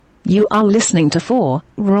You are listening to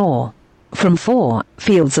FOARaw. From 4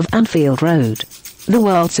 Fields of Anfield Road. The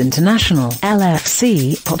world's international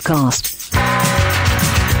LFC podcast.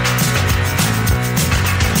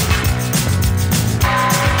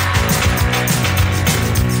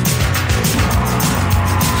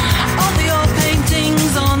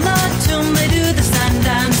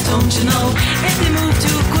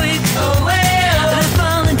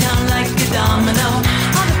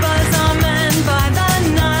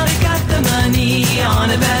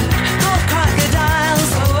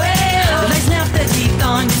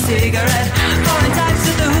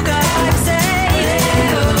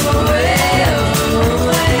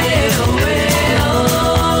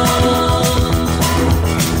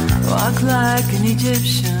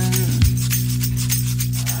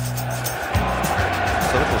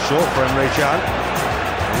 Short for Emre Can.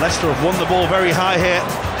 Leicester have won the ball very high here,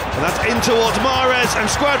 and that's in towards Mahrez and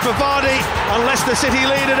squared for Vardy, and Leicester City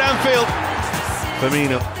lead at Anfield.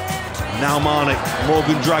 Firmino, now Mane,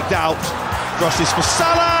 Morgan dragged out, crosses for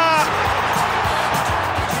Salah.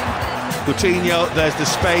 Coutinho, there's the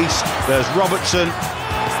space, there's Robertson.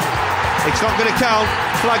 It's not going to count.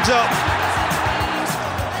 Flags up.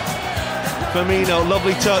 Firmino,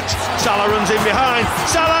 lovely touch. Salah runs in behind.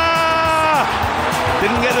 Salah!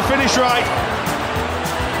 Didn't get the finish right.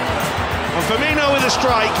 And Firmino with a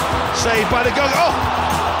strike, saved by the goal. Oh!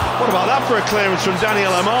 What about that for a clearance from Daniel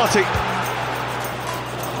Amati?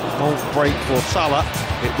 Won't break for Salah.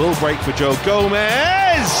 It will break for Joe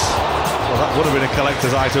Gomez. Well, that would have been a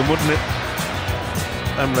collector's item, wouldn't it?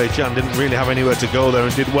 Emre Can didn't really have anywhere to go there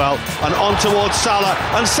and did well. And on towards Salah,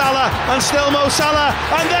 and still Mo Salah,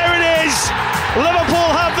 and there it is! Liverpool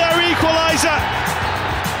have their equaliser.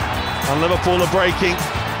 And Liverpool are breaking.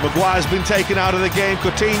 Maguire's been taken out of the game.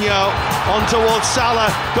 Coutinho on towards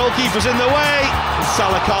Salah. Goalkeeper's in the way. And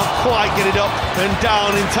Salah can't quite get it up and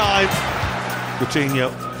down in time.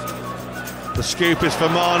 Coutinho. The scoop is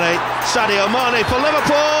for Mane. Sadio Mane for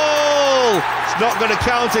Liverpool. It's not going to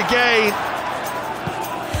count again.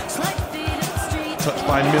 Touched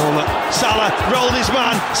by Milner. Salah rolled his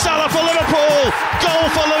man. Salah for Liverpool. Goal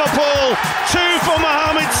for Liverpool. 2 for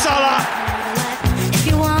Mohamed Salah.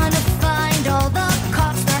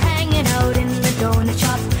 Donut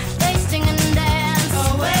shop, they sing and dance.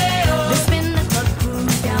 They spin the club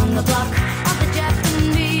cruise down the block. All the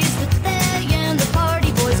Japanese with their yen, the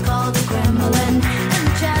party boys call the Kremlin, and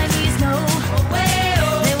the Chinese know.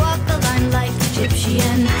 They walk the line like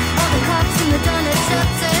Egyptian. All the cops in the donut shop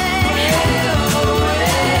say,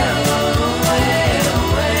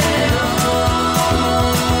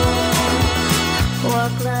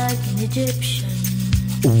 walk like an Egyptian.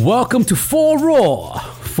 Welcome to FOARaw.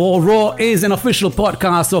 FOARaw is an official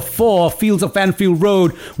podcast of 4 Fields of Anfield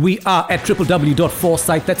Road. We are at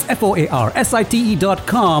www.FOARsite, that's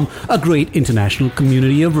FOARsite.com, a great international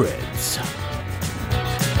community of Reds.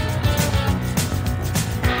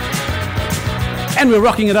 And we're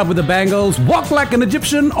rocking it up with the Bangles. Walk like an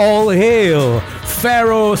Egyptian, all hail.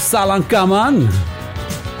 Pharaoh, Salahkahmen.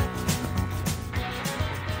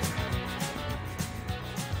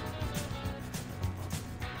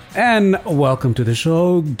 And welcome to the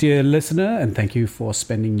show, dear listener, and thank you for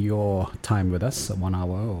spending your time with us, 1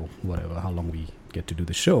 hour or whatever, how long we get to do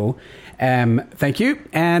the show. Thank you.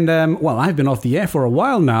 And, well, I've been off the air for a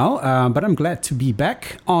while now, but I'm glad to be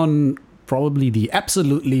back on probably the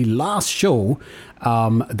absolutely last show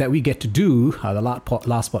that we get to do, the last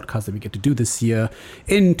podcast that we get to do this year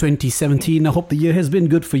in 2017. I hope the year has been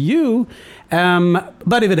good for you.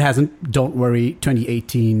 But if it hasn't, don't worry,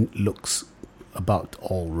 2018 looks about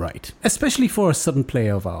all right, especially for a certain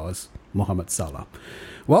player of ours, Mohamed Salah.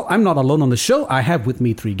 Well, I'm not alone on the show. I have with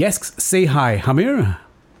me 3 guests. Say hi, Hamir.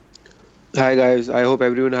 Hi, guys. I hope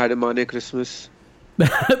everyone had a Mane Christmas.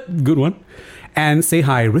 Good one. And say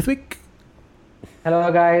hi, Rithwik. Hello,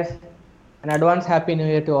 guys. An advance Happy New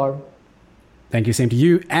Year to all. Thank you. Same to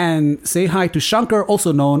you. And say hi to Shankar,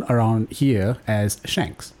 also known around here as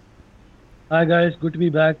Shanks. Hi, guys. Good to be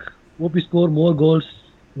back. Hope we score more goals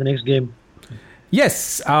in the next game.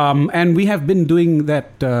 Yes, and we have been doing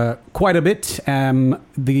that quite a bit.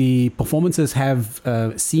 The performances have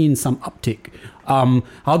seen some uptick.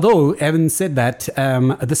 Although, having said that,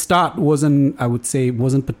 the start wasn't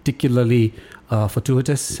particularly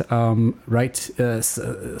fortuitous, right?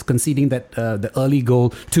 Conceding that the early goal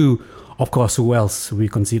to, of course, who else? We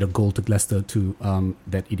concede a goal to Leicester to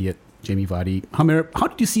that idiot Jamie Vardy. Hamir, how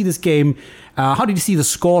did you see this game? How did you see the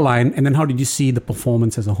scoreline? And then how did you see the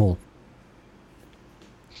performance as a whole?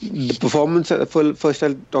 The performance, first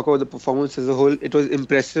I'll talk about the performance as a whole. It was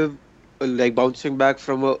impressive, like bouncing back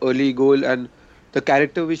from an early goal, and the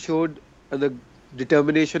character we showed and the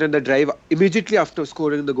determination and the drive immediately after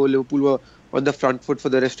scoring the goal. Liverpool were on the front foot for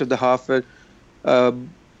the rest of the half. And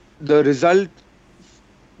the result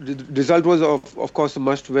was of course a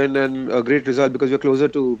must win and a great result because we're closer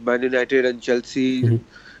to Man United and Chelsea and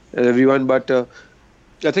everyone. But I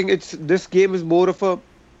think this game is more than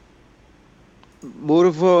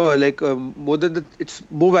it's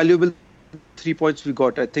more valuable 3 points we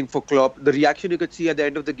got. I think for Klopp, the reaction you could see at the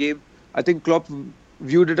end of the game, I think Klopp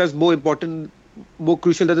viewed it as more important, more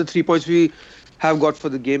crucial than the 3 points we have got for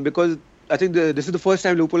the game, because I think this is the first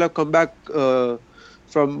time Liverpool have come back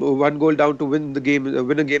from 1 goal down to win a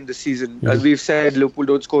game this season. As we've said, Liverpool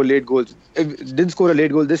don't score late goals. Didn't score a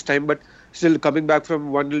late goal this time, but still coming back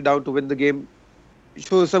from 1-0 down to win the game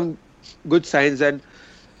shows some good signs. And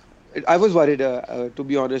I was worried, to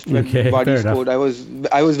be honest, when Vardy scored. I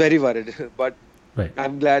was very worried, but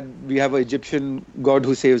I'm glad we have an Egyptian god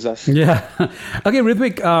who saves us. Yeah. Okay,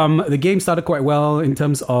 Rithwik, the game started quite well in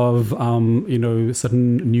terms of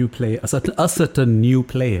certain new player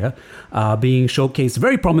being showcased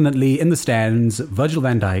very prominently in the stands. Virgil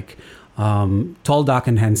van Dijk, tall, dark,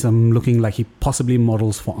 and handsome, looking like he possibly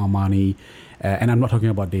models for Armani. And I'm not talking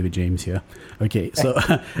about David James here. Okay, so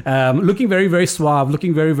looking very, very suave,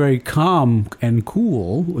 looking very, very calm and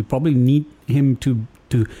cool. We probably need him to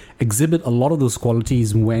exhibit a lot of those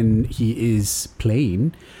qualities when he is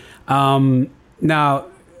playing. Now,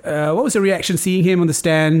 what was your reaction seeing him on the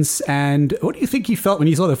stands, and what do you think he felt when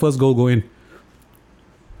he saw the first goal go in?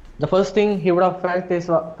 The first thing he would have felt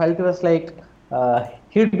was like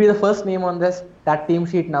he would be the first name on that team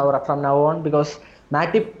sheet from now on, because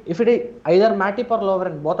Matip, if it is either Matip or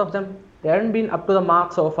Lovren, both of them, they haven't been up to the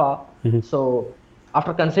mark so far. So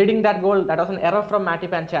after conceding that goal, that was an error from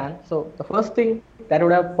Matip and Chan. So the first thing that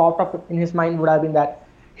would have popped up in his mind would have been that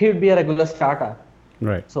he would be a regular starter.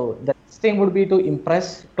 Right. So the next thing would be to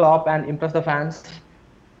impress Klopp and impress the fans.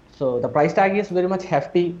 So the price tag is very much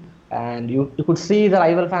hefty, and you could see the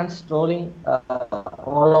rival fans trolling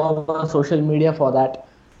all over social media for that.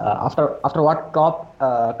 After what Klopp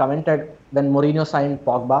commented when Mourinho signed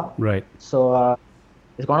Pogba. Right. So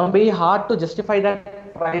it's going to be hard to justify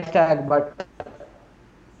that price tag, but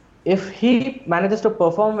if he manages to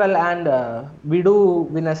perform well and we do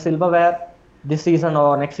win a silverware this season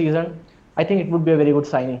or next season, I think it would be a very good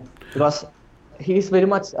signing, because he is very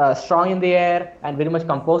much strong in the air and very much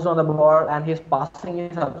composed on the ball, and his passing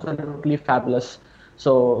is absolutely fabulous.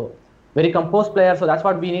 So very composed player, so that's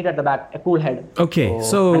what we need at the back, a cool head. Okay,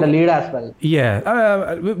 so and a lead as well.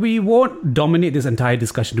 Yeah, we won't dominate this entire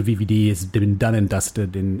discussion to VVD. It's been done and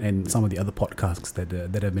dusted in some of the other podcasts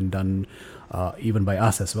that have been done even by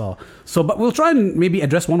us as well. So, but we'll try and maybe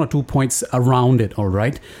address 1 or 2 points around it, all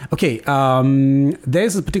right? Okay,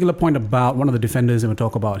 there's a particular point about one of the defenders, and we'll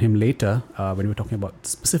talk about him later when we're talking about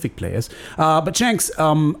specific players. But Shanks,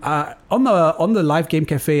 on the live game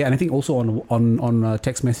cafe, and I think also on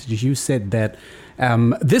text messages, you said that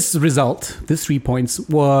this result, this 3 points,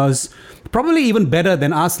 was probably even better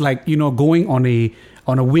than us, going on a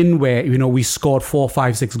win where we scored 4,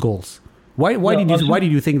 5, 6 goals. Why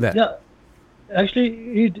did you think that? Yeah.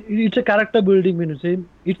 Actually, it's a character building.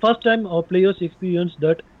 It's first time our players experience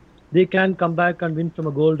that they can come back and win from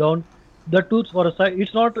a goal down. That too for a side.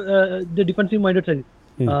 It's not the defensive minded side.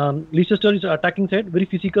 Leicester is attacking side, very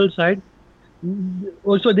physical side.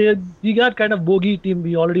 Also, we got kind of bogey team.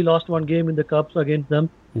 We already lost one game in the cups against them,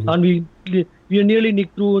 and we nearly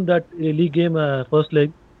nicked through in that league game first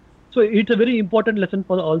leg. So it's a very important lesson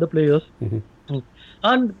for all the players.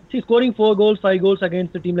 And scoring 4 goals, 5 goals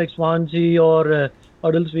against a team like Swansea or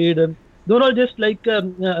Huddersfield, those are just like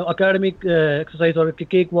academic exercise or a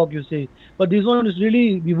cakewalk, you say. But this one is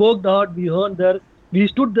really, we worked hard, we earned there, we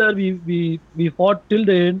stood there, we fought till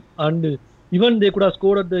the end, and even they could have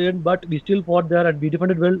scored at the end, but we still fought there and we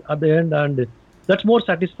defended well at the end, and that's more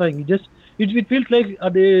satisfying. It feels like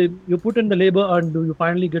you put in the labor and you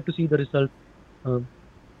finally get to see the result.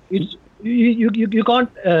 You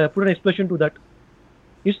can't put an expression to that.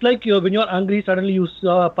 It's like when you're angry, suddenly you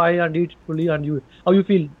saw a pie and eat fully, and how you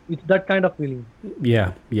feel. It's that kind of feeling.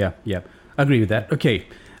 Yeah. Agree with that. Okay.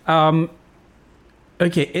 We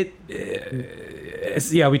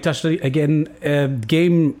touched on it again.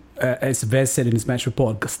 Game, as Vez said in his match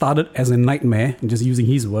report, started as a nightmare, just using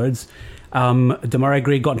his words. Demarai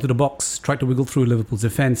Gray got into the box, tried to wiggle through Liverpool's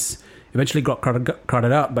defence, eventually got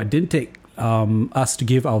crowded out, but didn't take us to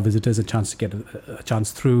give our visitors a chance to get a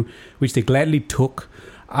chance through, which they gladly took.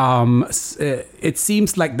 It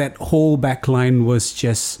seems like that whole back line was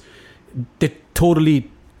just totally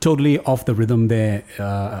off the rhythm there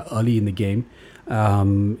early in the game.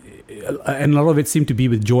 and a lot of it seemed to be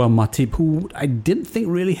with Joel Matip, who I didn't think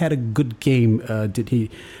really had a good game. Did he?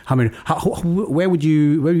 Hamir, what do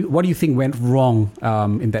you think went wrong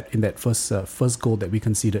in that first goal that we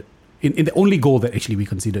conceded? In the only goal that actually we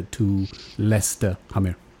conceded to Leicester,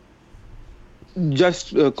 Hamir.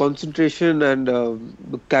 Just concentration and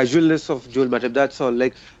casualness of Joel Matip. That's all.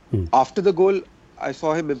 Like after the goal, I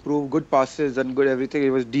saw him improve. Good passes and good everything. It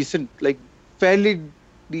was decent, like fairly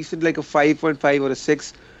decent, like a 5.5 or a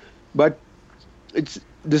 6. But this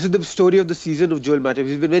is the story of the season of Joel Matip.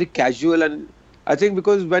 He's been very casual, and I think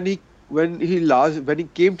because when he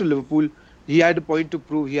came to Liverpool, he had a point to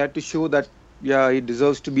prove. He had to show that he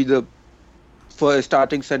deserves to be the first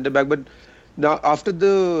starting centre back. But now after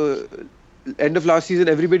the end of last season,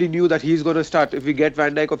 everybody knew that he's going to start. If we get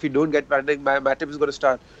Van Dijk or if we don't get Van Dijk, Matip is going to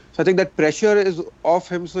start. So I think that pressure is off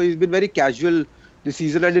him. So he's been very casual this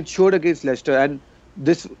season, and it showed against Leicester. And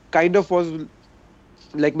this kind of was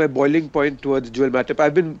like my boiling point towards Joel Matip.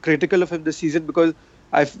 I've been critical of him this season because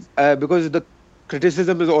the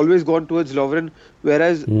criticism has always gone towards Lovren,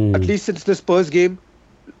 whereas at least since the Spurs game,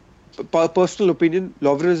 personal opinion,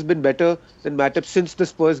 Lovren has been better than Matip since the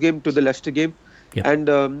Spurs game to the Leicester game. Yeah.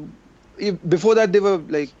 And before that, they were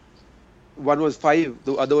like, one was 5,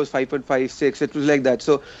 the other was 5.5, 6. It was like that.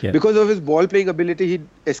 So because of his ball playing ability, he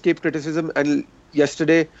escaped criticism. And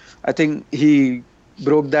yesterday, I think he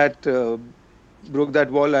broke that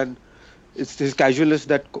wall, and it's his casualness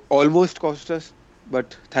that almost cost us.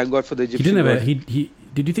 But thank God for the Egyptian.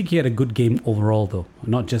 Did you think he had a good game overall, though?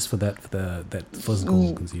 Not just for that first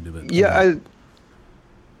goal conceded. But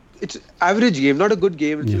it's average game, not a good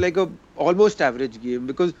game. It's like a almost average game,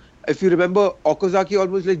 because if you remember, Okazaki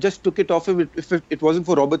almost like just took it off him. If it wasn't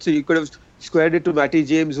for Robertson, he could have squared it to Matty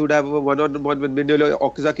James, who would have a one-on-one with Mignolet.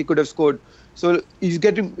 Okazaki could have scored. So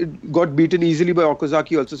got beaten easily by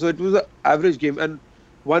Okazaki also. So it was an average game, and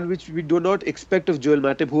one which we do not expect of Joel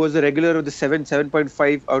Matip, who was a regular of the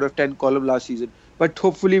 7.5 out of 10 column last season. But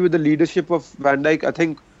hopefully with the leadership of Van Dijk, I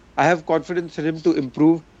think I have confidence in him to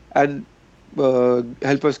improve and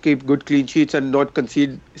help us keep good clean sheets and not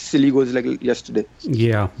concede silly goals like yesterday.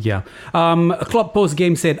 Yeah. Klopp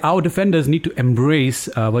post-game said, our defenders need to embrace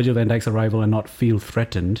Virgil van Dijk's arrival and not feel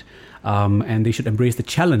threatened. And they should embrace the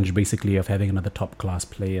challenge, basically, of having another top-class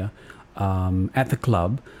player at the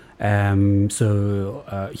club. So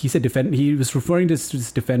he said he was referring to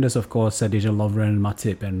his defenders, of course, Dejan Lovren,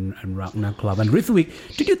 Matip and Ragnar Klavan. And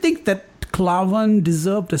Rithwik, did you think that Klavan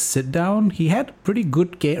deserved a sit down? He had a pretty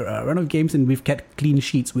good run of games, and we've kept clean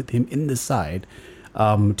sheets with him in the side.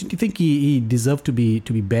 Did you think he deserved to be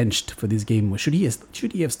benched for this game, or should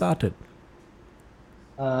he have started?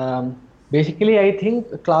 Basically, I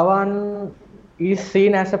think Klavan is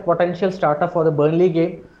seen as a potential starter for the Burnley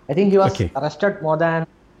game. I think he was arrested more than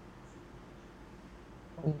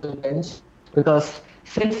the bench, because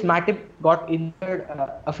since Matip got injured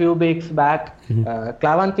a few weeks back,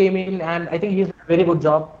 Klavan came in, and I think he's done a very good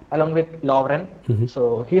job along with Lovren.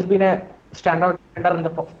 So he's been a standout defender in the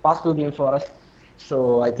past 2 games for us.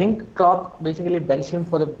 So I think Klopp basically benched him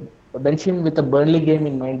with the Burnley game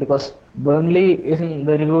in mind, because Burnley is in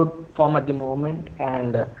very good form at the moment,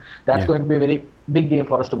 and that's going to be a very big game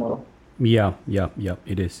for us tomorrow. Yeah,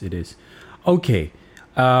 it is. Okay.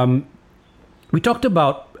 We talked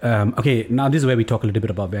about, now this is where we talk a little bit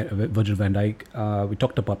about Virgil van Dijk. We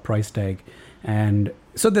talked about price tag. And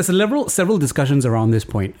so there's several discussions around this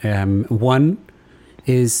point. One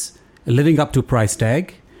is living up to price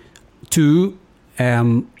tag. 2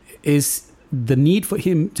 is the need for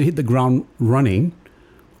him to hit the ground running.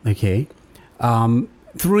 Okay.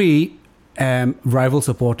 3, rival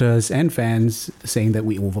supporters and fans saying that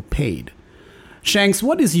we overpaid. Shanks,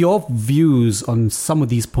 what is your views on some of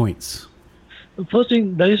these points? First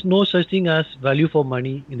thing, there is no such thing as value for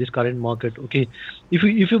money in this current market. Okay, if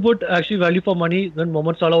you put actually value for money, then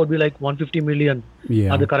Mohamed Salah would be like 150 million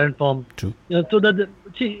at the current form. True. So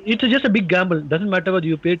it's just a big gamble. Doesn't matter whether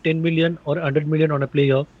you pay 10 million or 100 million on a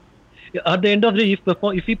player. At the end of the day,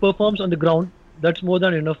 if he performs on the ground, that's more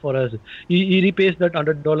than enough for us. He repays that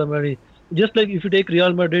 $100 money. Just like if you take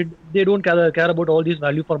Real Madrid, they don't care about all this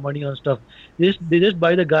value for money and stuff. They just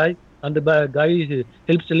buy the guy, and the guy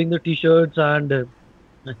helps selling the t-shirts, and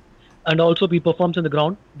also he performs on the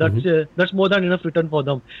ground. That's more than enough return for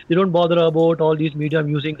them. They don't bother about all these media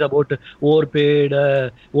musings about overpaid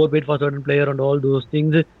for certain player and all those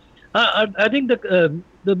things. I think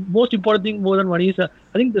the most important thing more than money is I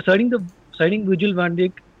think signing Virgil van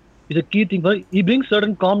Dijk is a key thing. He brings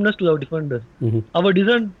certain calmness to our defenders.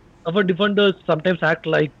 Our defenders sometimes act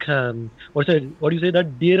like what do you say,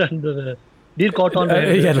 that deer and deal caught on the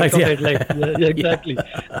head. Yeah, exactly.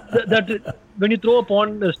 That when you throw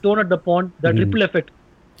a stone at the pond, that ripple effect.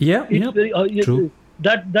 Yeah, It's very, true.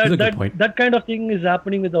 That kind of thing is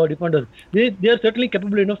happening with our defenders. They are certainly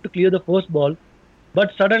capable enough to clear the first ball,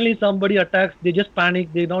 but suddenly somebody attacks. They just panic.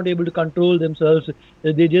 They're not able to control themselves.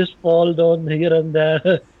 They just fall down here and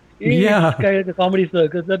there. It's kind of a comedy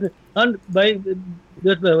circus. And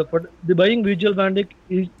the buying visual bandit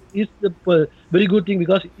is the very good thing,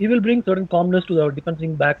 because he will bring certain calmness to our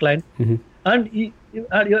defending back line. And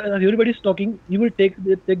as everybody's talking, he will take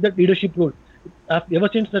that leadership role. Ever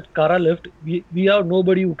since that Kara left, we have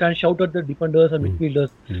nobody who can shout at the defenders and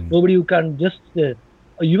midfielders. Nobody who can just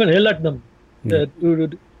even yell at them to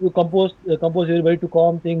compose everybody, to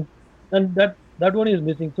calm things, and that one is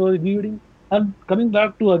missing. So and coming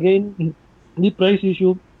back to again the price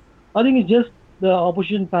issue, I think it's just the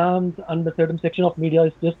opposition fans and the certain section of media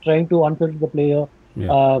is just trying to unsettle the player.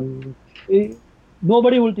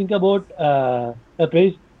 Nobody will think about a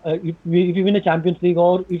price. If we win a Champions League,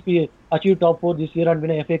 or if we achieve top 4 this year and win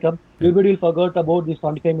a FA Cup, everybody will forget about this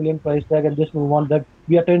 25 million price tag and just move on. That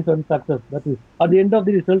we attained certain success. That's it. At the end of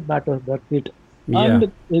the result matters. That's it.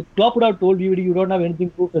 And Klopp would have told you don't have anything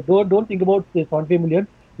to prove. Don't think about the 25 million,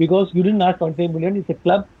 because you didn't ask 25 million. It's a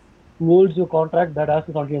club who holds your contract that has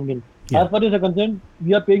the 25 million. As far as you're concerned,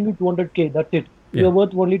 we are paying you 200k. That's it. You're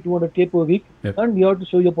worth only 200k per week, and you have to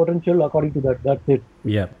show your potential according to that. That's it.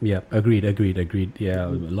 Yeah. Agreed. Yeah, a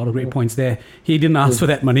lot of great points there. He didn't ask for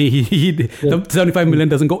that money. The 75 million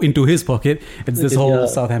doesn't go into his pocket. It's this whole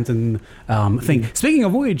Southampton thing. Speaking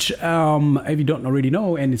of which, if you don't already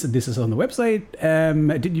know, and this is on the website,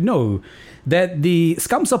 did you know that the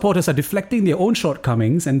Scum supporters are deflecting their own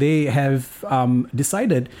shortcomings, and they have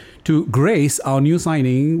decided to grace our new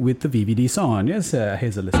signing with the VVD song? Yes,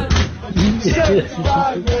 here's a listen.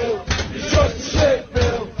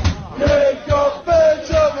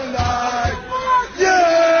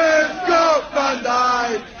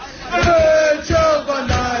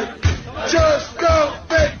 Just don't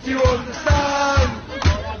think you understand.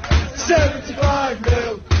 75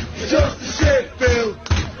 mil, just a shit bill.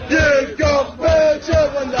 You've got Virgil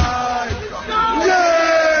van Dijk.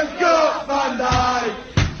 You've got Van Dijk.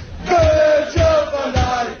 Virgil van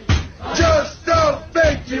Dijk. Just don't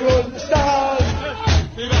think you understand.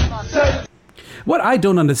 What I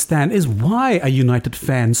don't understand is, why are United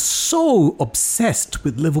fans so obsessed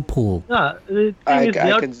with Liverpool? The thing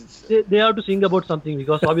is, they have to sing about something,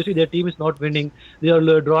 because obviously their team is not winning. They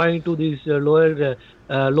are drawing to these lower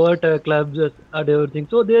tier clubs and everything.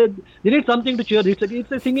 So they need something to cheer.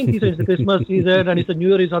 It's a singing season. It's a Christmas season, and it's a New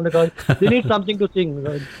Year is on the card. They need something to sing.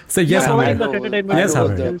 So yes, I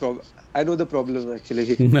know the problem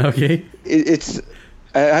actually. Okay.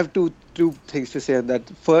 I have two things to say on that.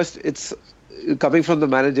 First, it's coming from the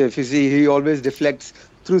manager. If you see, he always deflects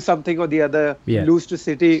through something or the other. Lose to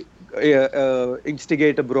City,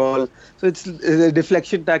 instigate a brawl. So it's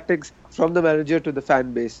deflection tactics from the manager to the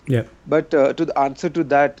fan base. But to the answer to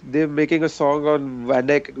that, they're making a song on Van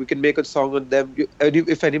Dijk. We can make a song on them.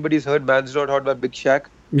 If anybody's heard Man's Not Hot by Big Shaq.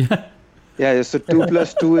 So 2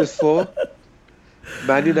 plus 2 is 4.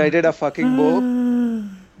 Man United are fucking more.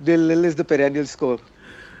 Nil is the perennial score.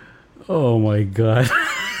 Oh my God.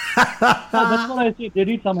 That's what I say. They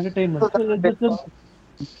need some entertainment.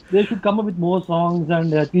 They should come up with more songs,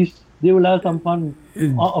 and at least they will have some fun.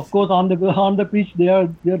 Of course, on the pitch, they are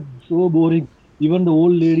so boring. Even the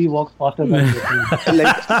old lady walks faster than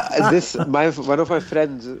one of my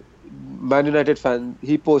friends, Man United fan,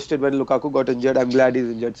 he posted when Lukaku got injured, I'm glad he's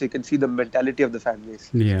injured. So you can see the mentality of the fan base.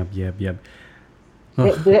 Yeah.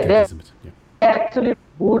 They actually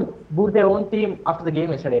booed their own team after the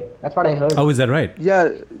game yesterday. That's what I heard. Oh, is that right?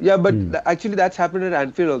 Yeah, but actually that's happened at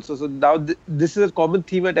Anfield also. So now this is a common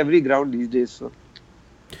theme at every ground these days. So,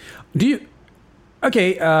 do you?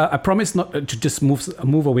 Okay, I promise not to just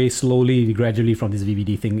move away slowly, gradually from this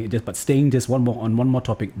VVD thing. But staying just one more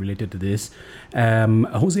topic related to this.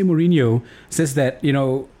 Jose Mourinho says that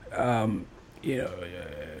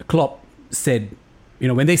Klopp said,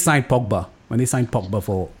 when they signed Pogba. When they signed Pogba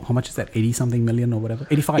for, how much is that? 80 something million or whatever?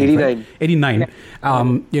 85. 89. Right?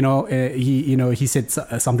 89. He said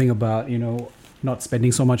something about, not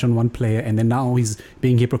spending so much on one player, and then now he's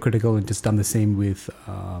being hypocritical and just done the same with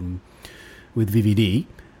VVD.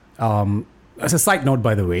 As a side note,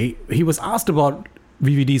 by the way, he was asked about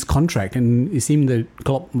VVD's contract, and it seemed that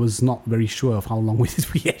Klopp was not very sure of how long we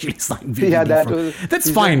actually signed VVD. Yeah, that's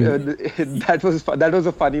fine. That was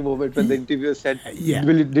a funny moment when the interviewer said, Yeah.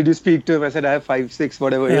 "Did you speak to him?" I said, "I have 5, 6,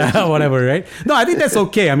 whatever." Yeah, whatever, right? No, I think that's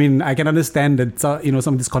okay. I mean, I can understand that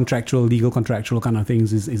some of this legal contractual kind of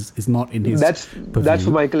things is not in his. That's purview.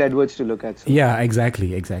 for Michael Edwards to look at. So. Yeah,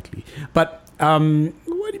 exactly. But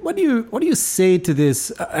what do you say to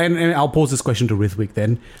this? And I'll pose this question to Rithwik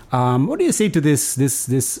then. What do you say to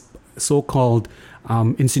this so-called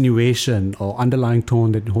insinuation or underlying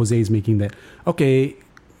tone that Jose is making that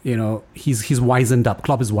he's wizened up.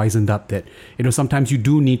 Klopp is wizened up that sometimes you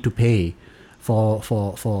do need to pay for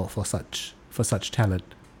such talent.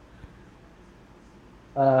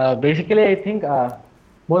 Basically, I think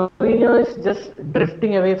Mourinho is just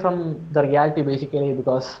drifting away from the reality, basically,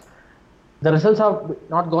 because the results are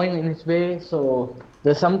not going in his way. So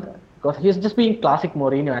because he's just being classic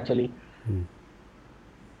Mourinho, actually.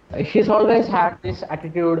 He's always had this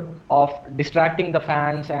attitude of distracting the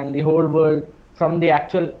fans and the whole world from the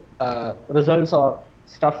actual results or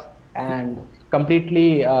stuff and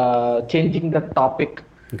completely changing the topic.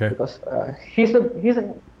 Okay. Because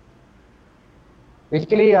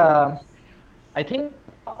basically, I think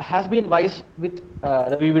has been wise with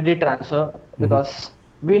the VVD transfer because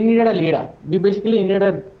we needed a leader. We basically needed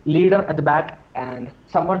a leader at the back and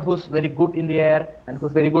someone who's very good in the air and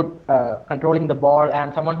who's very good controlling the ball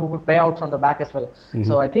and someone who could play out from the back as well.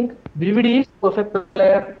 So I think VVD is perfect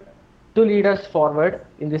player to lead us forward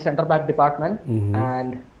in the centre back department,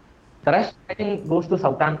 and the rest I think goes to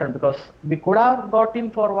Southampton because we could have got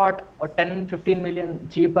him for 10-15 million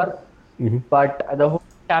cheaper, but the whole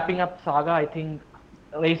capping up saga I think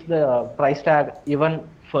raised the price tag even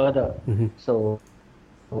further. So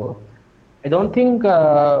I don't think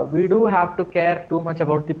we do have to care too much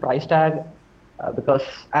about the price tag because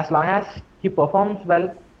as long as he performs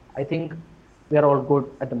well, I think we are all good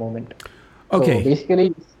at the moment. Okay.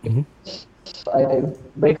 So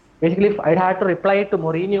basically, if I had to reply to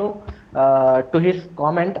Mourinho to his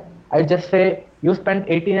comment, I'd just say you spent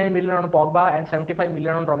 89 million on Pogba and 75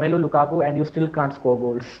 million on Romelu Lukaku, and you still can't score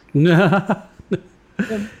goals.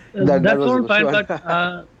 That's all fine, but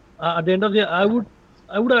at the end of the day, I would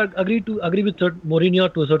agree with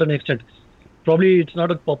Mourinho to a certain extent. Probably it's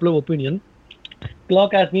not a popular opinion.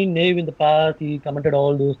 Klopp has been naive in the past. He commented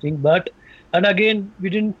all those things, and again we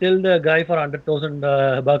didn't sell the guy for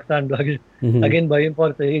 $100,000 and again buy him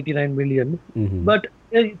for 89 million. But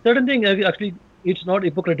certain thing actually it's not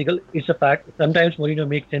hypocritical. It's a fact. Sometimes Mourinho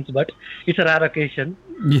makes sense, but it's a rare occasion.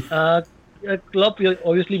 Klopp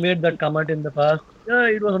obviously made that comment in the past.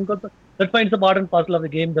 It was uncomfortable. That's fine. It's a part and parcel of the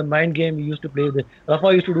game. The mind game we used to play.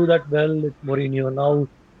 Rafa used to do that well with Mourinho. Now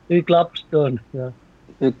it's Klopp's turn.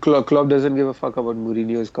 Klopp doesn't give a fuck about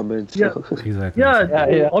Mourinho's comments. Yeah, So. Exactly.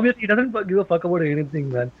 Obviously he doesn't give a fuck about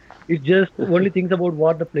anything, man. It just only thinks about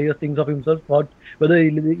what the player thinks of himself, whether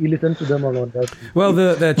he listens to them or not. Well,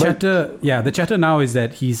 the chatter now is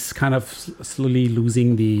that he's kind of slowly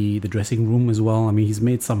losing the dressing room as well. I mean, he's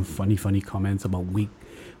made some funny comments about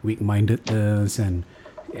weak-mindedness and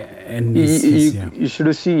you should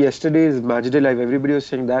have seen yesterday's matchday live. Everybody was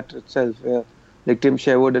saying that itself. Like Tim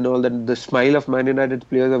Sherwood and all that, the smile of Man United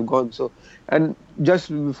players have gone. So, and just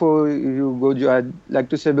before you go, Joe, I'd like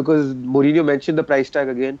to say, because Mourinho mentioned the price tag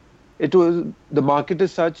again, the market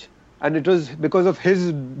is such, and it was because of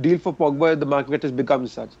his deal for Pogba, the market has become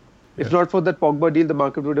such. If not for that Pogba deal, the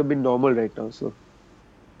market would have been normal right now. So,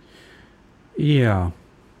 yeah,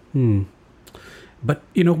 but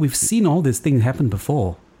we've seen all these things happen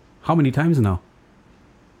before. How many times now?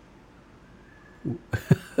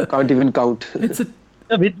 Can't even count. With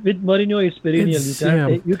Mourinho, it's perennial.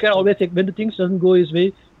 You can always when the things doesn't go his way,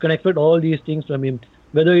 you can expect all these things from him.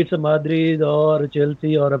 Whether it's a Madrid or a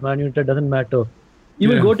Chelsea or a Man United, doesn't matter. You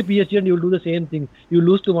will go to PSG and you will do the same thing. You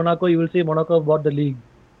lose to Monaco, you will say Monaco bought the league.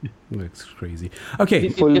 That's crazy. Okay,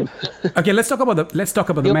 let's talk about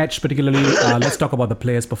the match particularly. Let's talk about the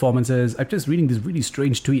players' performances. I'm just reading this really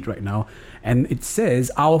strange tweet right now, and it says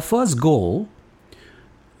our first goal.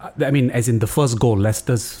 I mean, as in the first goal,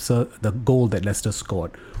 the goal that Leicester scored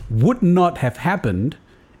would not have happened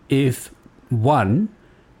if 1,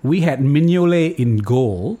 we had Mignolet in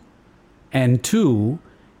goal, and 2,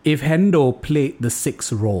 if Hendo played the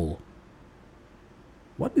 6 role.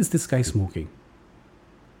 What is this guy smoking?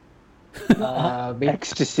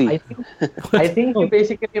 Ecstasy. I think he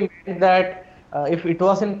basically meant that if it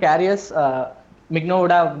was in Carriers, Migno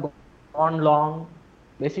would have gone long.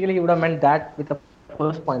 Basically, he would have meant that with the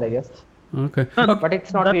first point, I guess. Okay. But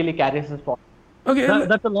it's not really Carriers' fault. Okay.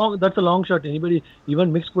 That's a long shot.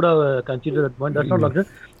 Even Mix could have considered that point. That's not long shot.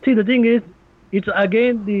 See, the thing is, it's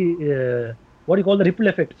again the what you call the ripple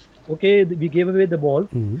effect. Okay, we gave away the ball,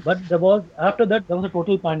 but after that there was a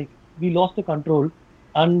total panic. We lost the control,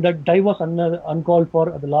 and the dive was uncalled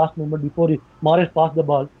for at the last moment before Mahrez passed the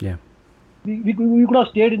ball. Yeah. We could have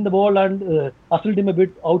stayed in the ball and hustled him a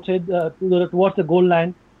bit outside towards the goal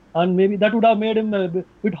line, and maybe that would have made him a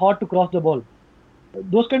bit hard to cross the ball.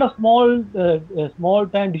 Those kind of small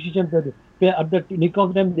time decisions that at the nick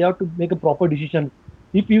of time they have to make a proper decision.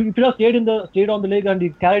 If you have stayed on the leg and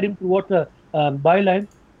you carried him towards the byline,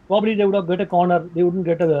 probably they would have got a corner. They wouldn't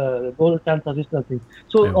get a goal chance, assist, nothing.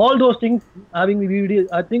 So all those things having the VVD,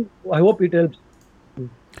 I hope it helps.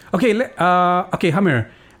 Okay, Hamir.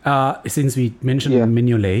 Since we mentioned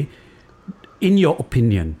Mignolet, in your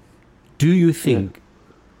opinion, do you think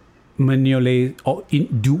Mignolet,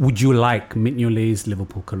 would you like Mignolet's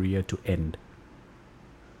Liverpool career to end?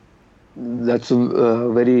 That's a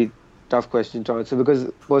very tough question to answer,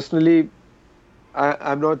 because personally,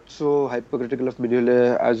 I'm not so hypercritical of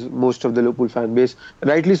Mignolet as most of the Liverpool fan base.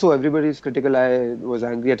 Rightly so, everybody is critical. I was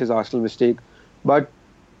angry at his Arsenal mistake, but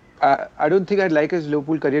I don't think I'd like his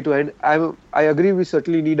Liverpool career to end. I agree, we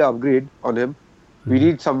certainly need an upgrade on him. We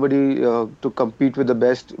need somebody to compete with the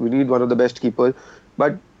best. We need one of the best keepers.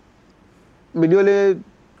 But Mignolet,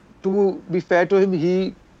 to be fair to him,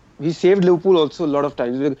 he saved Liverpool also a lot of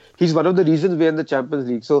times. He's one of the reasons we're in the Champions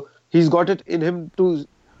League. So he's got it in him to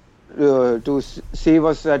save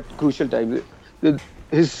us at crucial times.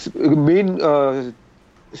 His main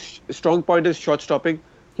strong point is shot stopping.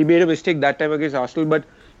 He made a mistake that time against Arsenal, but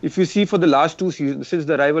if you see for the last 2 seasons, since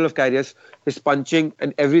the arrival of Karius, his punching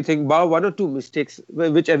and everything, bar 1 or 2 mistakes,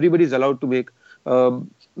 which everybody is allowed to make,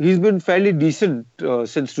 he's been fairly decent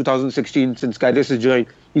since 2016, since Karius has joined.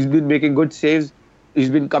 He's been making good saves. He's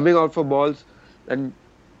been coming out for balls, and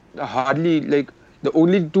hardly, the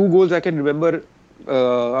only 2 goals I can remember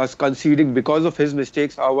us conceding because of his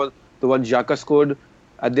mistakes are the one Xhaka scored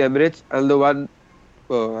at the Emirates, and the one,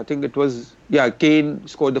 I think it was, Kane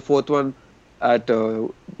scored the 4th one at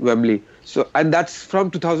Wembley. So, and that's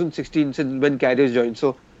from 2016, since when Karius joined.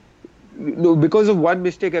 So, because of one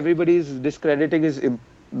mistake, everybody is discrediting his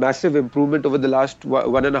massive improvement over the last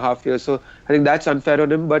 1.5 years. So, I think that's unfair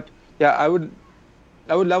on him. But I would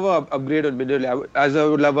love an upgrade on Mignolet, as I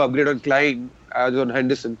would love an upgrade on Klein, as on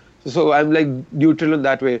Henderson. So I'm neutral in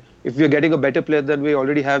that way. If we're getting a better player than we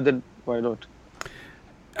already have, then why not?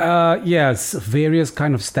 Yes, various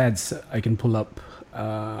kind of stats I can pull up.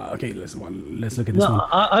 Okay, let's look at this one.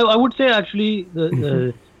 I would say actually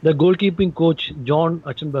the goalkeeping coach John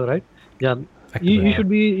Achtenberg, right? Yeah, he should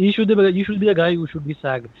be the guy who should be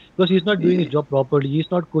sacked, because he's not doing his job properly.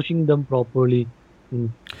 He's not coaching them properly.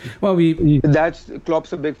 Well, that's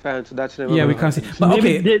Klopp's a big fan, so that's never. Yeah, we can't see. But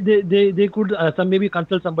maybe they could maybe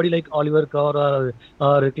consult somebody like Oliver Kahn or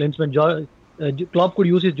Klinsmann. Klopp could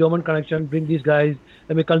use his German connection, bring these guys,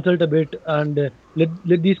 maybe consult a bit, and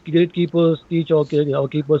let these great keepers teach our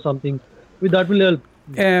keepers something. That will help.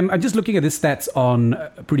 I'm just looking at the stats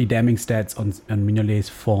pretty damning stats on Mignolet's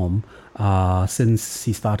form since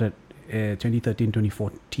he started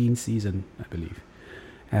 2013-2014 season, I believe.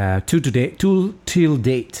 Till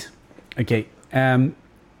date. Okay.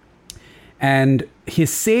 And his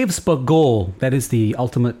saves per goal, that is the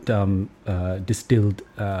ultimate distilled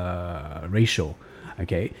ratio,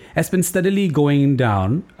 okay, has been steadily going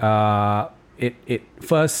down. In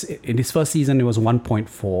his first season it was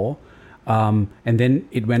 1.4, and then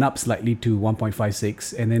it went up slightly to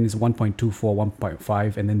 1.56, and then it's 1.24,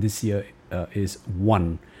 1.5, and then this year is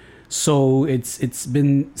 1. So it's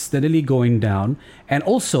been steadily going down. And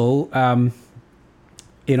also,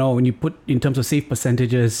 when you put in terms of save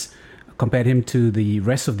percentages, compare him to the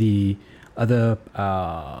rest of the other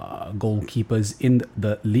goalkeepers in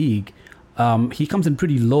the league, he comes in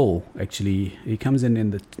pretty low, actually. He comes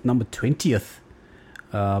in the number 20th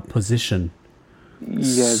position.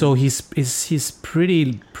 Yeah. So he's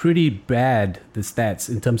pretty bad, the stats,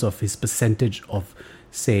 in terms of his percentage of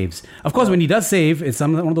saves. Of course, when he does save, it's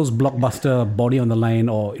one of those blockbuster body on the line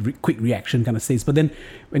or quick reaction kind of saves. But then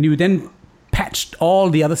when you then patched all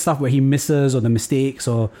the other stuff where he misses or the mistakes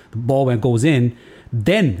or the ball when it goes in,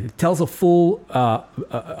 then it tells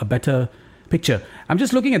a better picture. I'm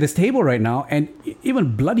just looking at this table right now, and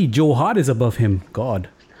even bloody Joe Hart is above him. God.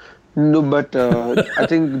 No, but I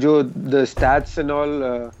think, Joe, the stats and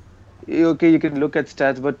all, okay, you can look at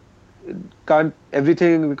stats, but we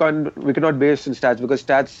cannot base in stats, because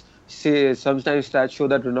stats say, sometimes stats show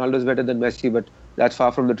that Ronaldo is better than Messi, but that's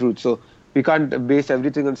far from the truth. So we can't base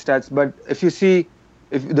everything on stats. But if you see,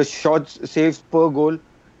 if the shots saves per goal,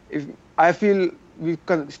 I feel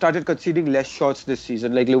started conceding less shots this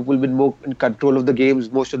season. Like Liverpool been more in control of the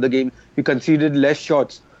games. Most of the game we conceded less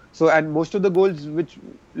shots. So and most of the goals which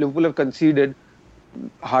Liverpool have conceded,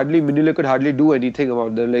 Mignolet could hardly do anything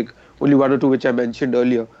about them. Like only one or two which I mentioned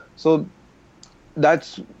earlier. So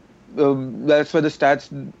that's where the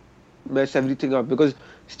stats mess everything up, because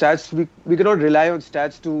stats we cannot rely on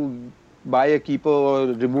stats to buy a keeper or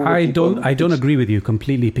remove a keeper. I don't agree with you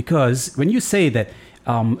completely, because when you say that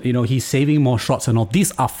he's saving more shots and all,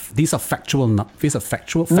 these are factual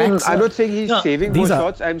facts. No, I'm not saying he's saving more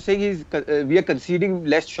shots. I'm saying we are conceding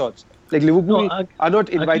less shots. Like Liverpool are not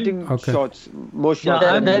inviting more shots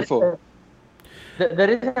than before.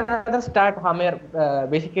 There is another stat, Hamir.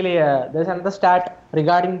 Basically, there is another stat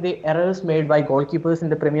regarding the errors made by goalkeepers in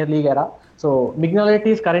the Premier League era. So Mignolet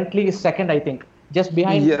is currently second, I think, just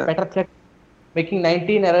behind Petr Cech, making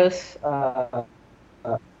 19 errors.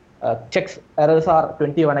 Czech's errors are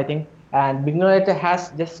 21, I think, and Mignolet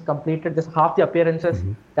has just completed just half the appearances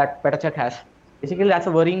that Petr Cech has. Basically, that's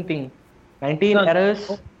a worrying thing. 19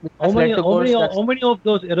 errors. How many of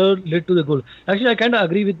those errors led to the goal? Actually, I kind of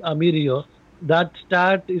agree with Amir here. That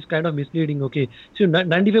stat is kind of misleading. Okay, so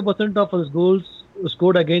 95% of his goals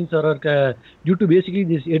scored against are due to basically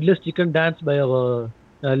this headless chicken dance by our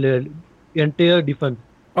entire defense.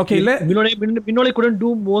 Okay, Mignolet couldn't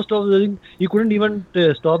do most of the things. He couldn't even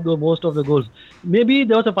stop most of the goals. Maybe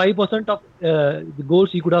there was a 5% of the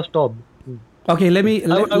goals he could have stopped. Okay,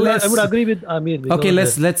 I would agree with Amir. Okay,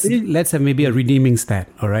 let's have maybe a redeeming stat.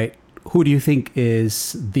 All right, who do you think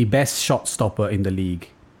is the best shot stopper in the league?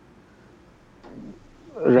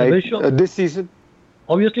 Right, this season?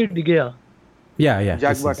 Obviously, De Gea. Yeah.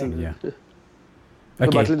 Jack Butland. Yeah.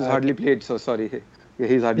 Okay. Butland's hardly played, so sorry.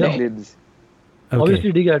 He's hardly played this. Okay.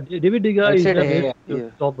 Obviously, De Gea. David De Gea is the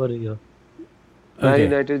best stopper here. Man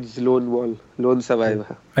United's lone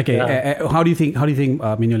survivor. Okay, how do you think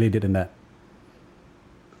Mignolet did in that?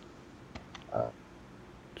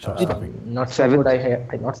 Not so good.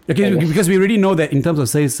 Okay, because we already know that in terms of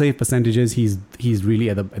save percentages, he's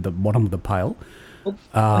really at the bottom of the pile.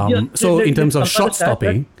 So in terms of shot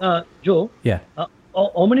stopping, Joe,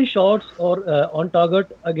 how many shots are on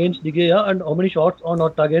target against De Gea, and how many shots on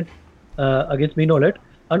target against Mignolet,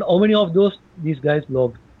 and how many of those these guys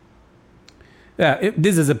blocked? Yeah,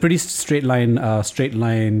 this is a pretty straight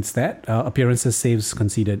line stat. Appearances, saves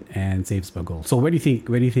conceded, and saves per goal. So where do you think?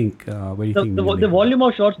 The volume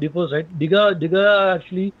of shots differs, right? De Gea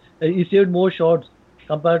actually he saved more shots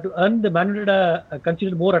compared to, and the Man United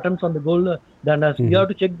conceded more attempts on the goal than us. We have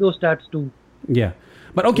to check those stats too. Yeah,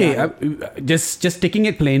 but okay, just taking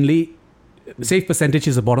it plainly, save percentage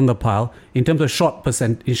is the bottom of the pile. In terms of shot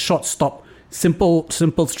stop,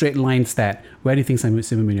 simple straight line stat. Where do you think Simon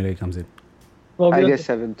Mignolet comes in? Probably I guess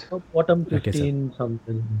 7th. Bottom 15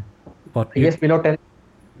 something. I guess below 10.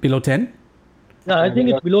 Below 10? Yeah, I think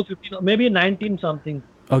it's below 15, maybe 19 something.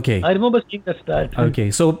 Okay. I remember seeing that stat. Okay,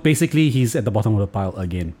 so basically he's at the bottom of the pile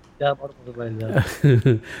again. Yeah, bottom of the pile,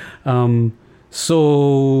 yeah.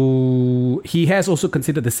 So he has also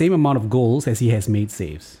considered the same amount of goals as he has made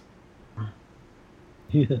saves.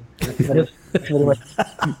 Yeah.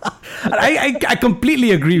 I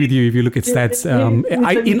completely agree with you if you look at stats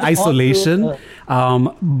in isolation.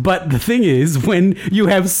 But the thing is, when you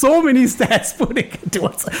have so many stats putting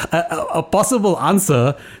towards a possible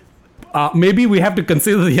answer, maybe we have to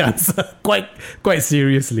consider the answer quite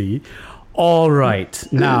seriously. All right,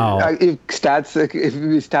 now if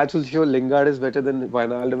stats will show Lingard is better than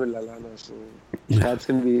Wijnaldum and Lallana, so stats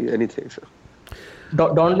can be anything. So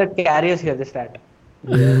don't let carriers hear the stat.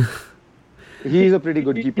 Yeah. He's a pretty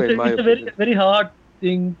good keeper in my opinion. It's a very hard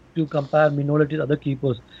thing to compare Mignolet with other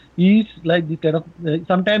keepers. He's like the kind of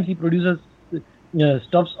sometimes he produces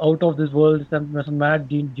stuffs out of this world, some mad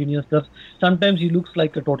genius stuff. Sometimes he looks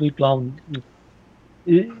like a total clown.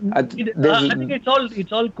 I think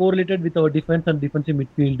it's all correlated with our defense and defensive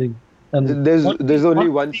midfielding. There's only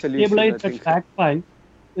one solution. Stabilize that back five.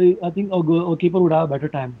 I think our keeper would have a better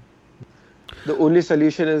time. The only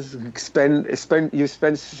solution is spend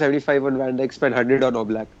 75 on Van Dijk, spend 100 on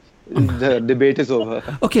Oblak. The debate is over.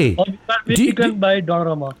 Okay. You can buy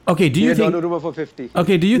Donnarumma. Okay, do you think Donnarumma for 50?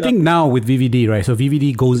 Okay, do you think now with VVD, right? So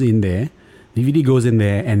VVD goes in there,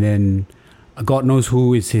 and then God knows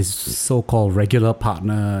who is his so-called regular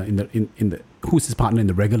partner who's his partner in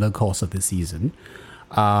the regular course of the season.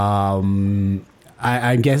 I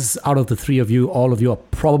guess out of the three of you, all of you are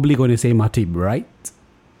probably going to say Matip, right?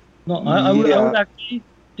 No, I would actually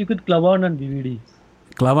stick with Klavan and VVD.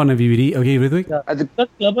 Klavan and VVD, okay, Rithwik? Yeah. Because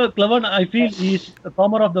Klavan, I feel he's the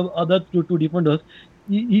former of the other two defenders.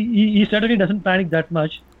 He certainly doesn't panic that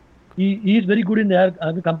much. he is very good in the air.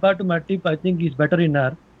 Compared to Matip, I think he's better in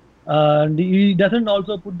air. And he doesn't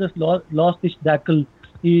also put this lost pitch tackle.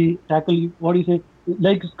 He tackle, what do you say,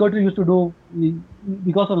 like Sultry used to do.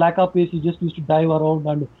 Because of lack of pace, he just used to dive around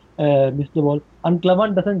and miss the ball. And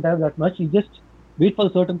Klavan doesn't dive that much. He just wait for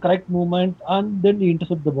a certain correct movement and then he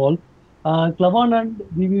intercept the ball. Klavan and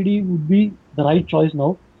VVD would be the right choice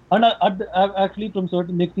now. And actually, from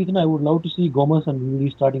certain next season, I would love to see Gomez and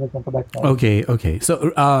VVD starting as centre back. Okay.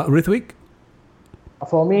 So, Rithwik?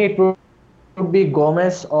 For me, it would be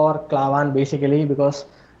Gomez or Klavan basically, because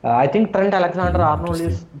I think Trent Alexander-Arnold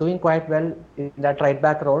is doing quite well in that right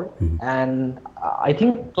back role, and I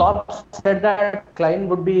think Klopp said that Klein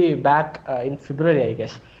would be back in February, I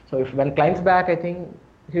guess. So when Klein's back, I think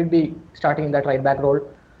he'll be starting in that right back role,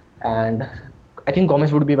 and I think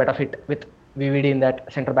Gomez would be better fit with VVD in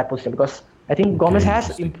that centre back position, because I think Gomez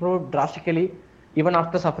has improved drastically even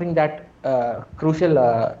after suffering that crucial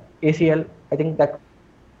ACL. I think that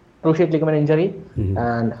cruciate ligament injury,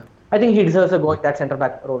 and I think he deserves a go at that centre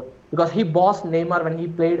back role, because he bossed Neymar when he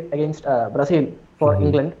played against Brazil for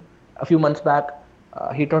England a few months back.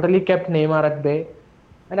 He totally kept Neymar at bay,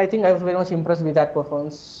 and I think I was very much impressed with that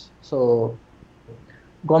performance. So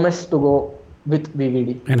Gomez to go with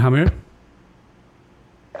VVD. And Hamir?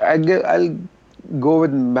 I'll go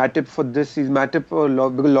with Matip for this. He's Matip or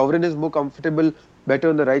because Lovren is more comfortable, better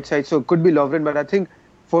on the right side, so it could be Lovren. But I think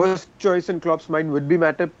first choice in Klopp's mind would be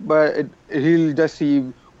Matip, but he'll just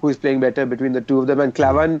see who is playing better between the two of them. And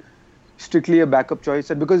Klavan, strictly a backup choice.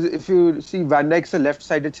 And because if you see, Van Dijk's a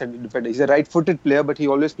left-sided centre defender. He's a right-footed player, but he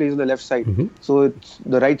always plays on the left side. So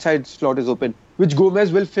the right side slot is open, which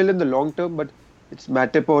Gomez will fill in the long term, but it's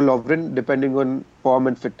Matip or Lovren, depending on form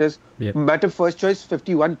and fitness. Yep. Matip first choice,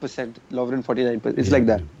 51%. Lovren, 49%. It's like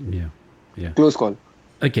that. Yeah. Close call.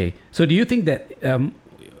 Okay. So do you think that,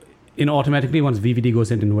 automatically once VVD goes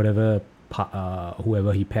in whatever,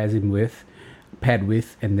 whoever he paired with,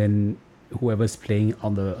 and then whoever's playing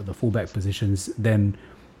on the fullback positions, then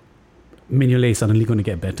Mignolet is suddenly going to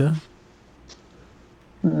get better?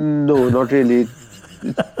 No, not really.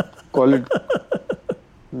 Call it.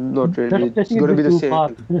 Not really. It's going to be the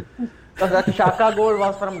same. Because that Xhaka goal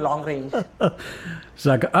was from long range.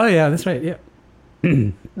 Xhaka. Oh yeah, that's right. Yeah.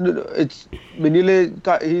 No, it's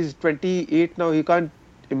Mignolet. He's 28 now. He can't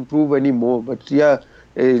improve anymore. But yeah,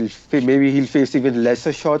 maybe he'll face even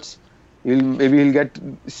lesser shots. Maybe he'll get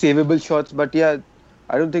savable shots. But yeah,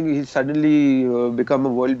 I don't think he'll suddenly become a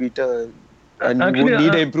world beater and won't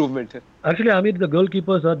need an improvement. Actually, Amir, the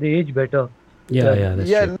goalkeepers are the age better.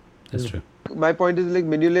 Yeah, that's true. My point is like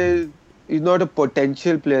Mignolet is not a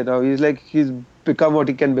potential player now. He's become what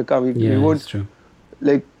he can become. He won't. That's true.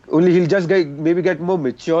 Like only he'll just get more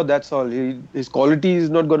mature. That's all. His quality is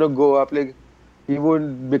not gonna go up. Like he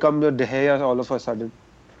won't become a De Gea all of a sudden.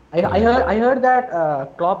 I heard that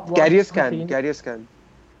Klopp wants Carrier scan.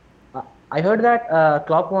 I heard that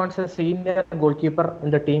Klopp wants a senior goalkeeper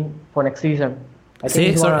in the team for next season. Say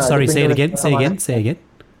it again.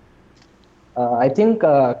 I think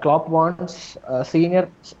Klopp wants a senior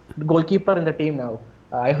goalkeeper in the team now.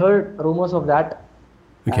 I heard rumors of that,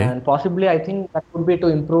 and possibly I think that would be to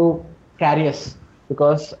improve Karius,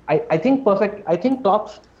 because I think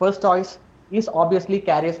Klopp's first choice is obviously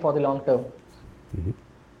Karius for the long term.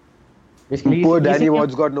 Poor Danny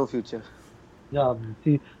Ward's got no future. Yeah,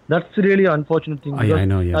 see, that's really unfortunate thing. I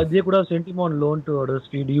know, yeah. They could have sent him on loan to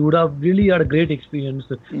Huddersfield. He would have really had a great experience.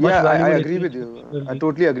 Yeah, I agree with you. I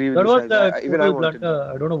totally agree with you.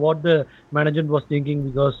 I don't know what the management was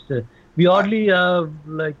thinking, because we hardly have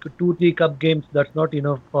like 2-3 cup games. That's not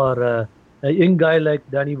enough for a young guy like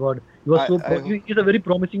Danny Ward. He's a very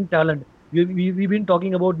promising talent. We've been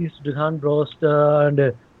talking about this Dehan Brost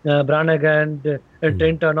and Brannigan and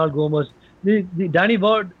Trent and all Gomez. The Danny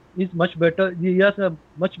Ward is much better. He has a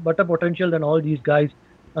much better potential than all these guys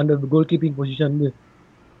under the goalkeeping position.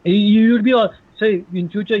 He would be, say, in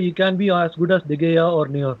future he can be as good as De Gea or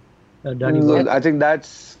near Danny Ward. I think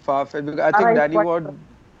that's far-fetched. I think Danny Ward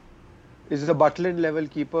is a Butland level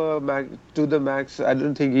keeper to the max. I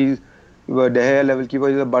don't think he's a De Gea level keeper.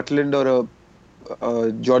 He's a Butland or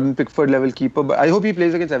a Jordan Pickford level keeper. But I hope he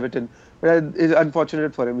plays against Everton. But it's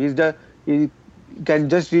unfortunate for him. He can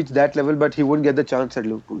just reach that level, but he won't get the chance at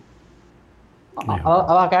Liverpool.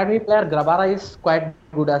 Our academy player Grabara is quite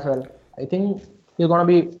good as well. I think he's going to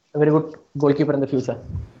be a very good goalkeeper in the future.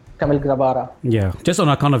 Kamil Grabara. Yeah, just on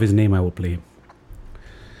account of his name, I will play him.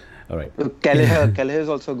 All right. Kelleher is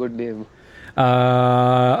also a good name.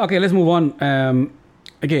 Okay, let's move on.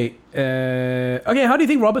 Okay, how do you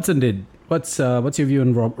think Robertson did? What's your view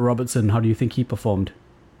on Robertson? How do you think he performed,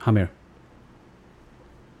 Hamir?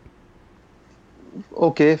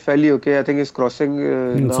 Okay, fairly okay. I think his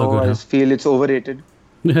crossing Not so now good, I huh? feel it's overrated.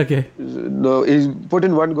 Okay. No, he's put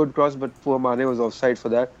in one good cross, but poor Mane was offside for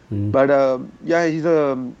that. But yeah, he's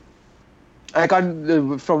a. I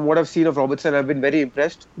can't. From what I've seen of Robertson, I've been very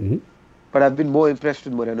impressed. But I've been more impressed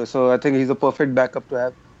with Moreno. So I think he's a perfect backup to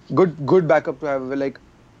have. Good backup to have. Like,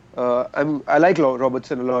 I like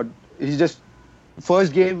Robertson a lot. He's just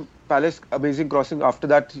first game Palace amazing crossing. After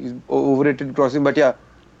that, he's overrated crossing. But yeah,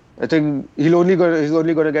 I think he's only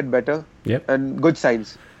gonna get better. Yep. And good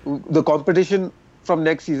signs. The competition from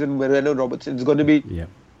next season, Moreno Robertson, is going to be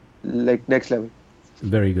like next level.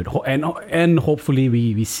 Very good. And hopefully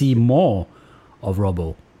we see more of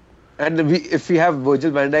Robbo. And if we have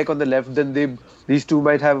Virgil van Dijk on the left, then these two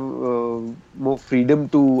might have more freedom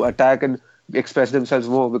to attack and express themselves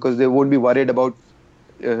more, because they won't be worried about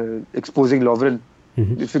exposing Lovren.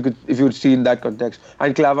 If you would see in that context,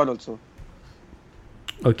 and Klavan also.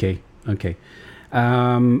 Okay. Okay,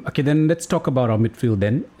 then let's talk about our midfield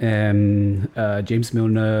then. James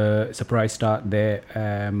Milner, surprise start there.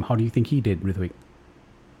 How do you think he did, Rithwik?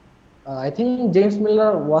 I think James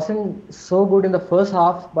Milner wasn't so good in the first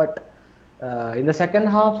half, but in the second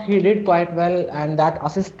half he did quite well, and that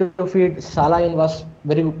assist to feed Salah in was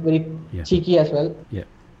very cheeky as well. Yeah.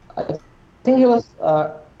 I think he was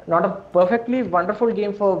not a perfectly wonderful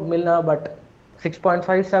game for Milner, but 6.5,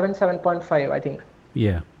 7.5, I think.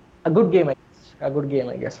 Yeah. A good game, I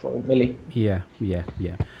guess, for Millie. Yeah.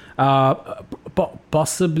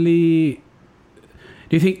 Possibly.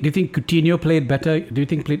 Do you think Coutinho played better? Do you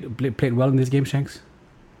think played well in this game, Shanks?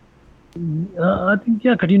 I think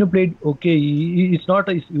Coutinho played okay. It's not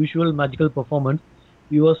his usual magical performance.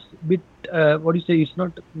 He was a bit He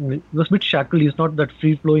was a bit shackled. It's not that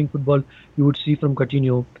free flowing football you would see from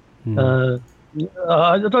Coutinho.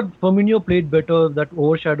 I thought Firmino played better. That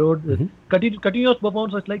overshadowed Coutinho's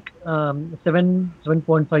performance was like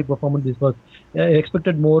 7.5 performance. This was I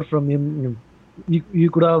expected more from him. You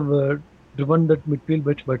could have driven that midfield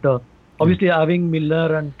much better. Obviously, having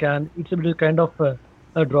Milner and Can, it's a bit kind of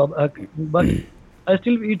a drop. But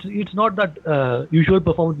it's not that usual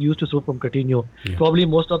performance used to show from Coutinho. Yeah. Probably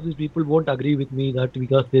most of these people won't agree with me that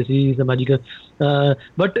because they see he's a magical.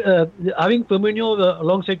 But having Firmino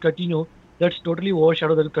alongside Coutinho, that's totally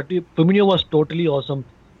overshadowed. Firmino was totally awesome.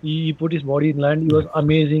 He put his body in line. He was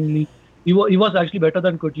amazingly. He was actually better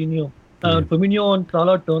than Coutinho. Firmino and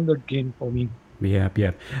Salah turned that game for me. Yeah.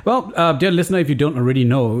 Well, dear listener, if you don't already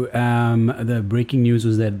know, the breaking news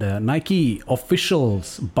was that the Nike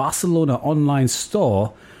officials Barcelona online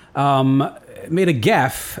store made a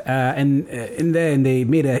gaffe, and in there, and they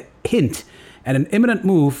made a hint at an imminent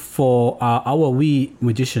move for our wee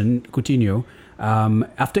magician Coutinho,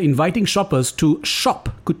 after inviting shoppers to shop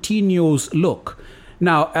Coutinho's look.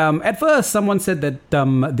 Now, at first, someone said that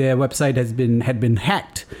their website had been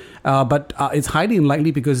hacked. But it's highly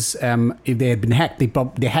unlikely, because if they had been hacked,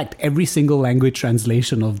 they hacked every single language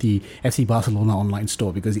translation of the FC Barcelona online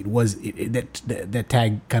store, because that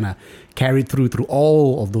tag kind of carried through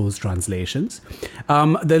all of those translations.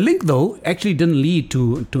 The link, though, actually didn't lead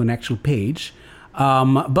to an actual page,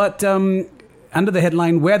 but under the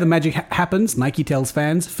headline, "Where the Magic Happens," Nike tells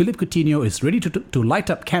fans, Philippe Coutinho is ready to light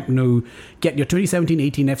up Camp Nou. Get your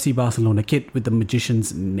 2017-18 FC Barcelona kit with the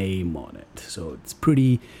magician's name on it. So it's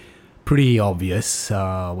pretty obvious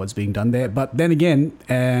what's being done there. But then again,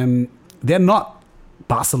 they're not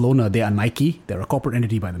Barcelona. They are Nike. They're a corporate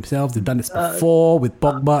entity by themselves. They've done this before with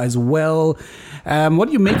Pogba as well. What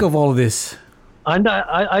do you make of all of this? And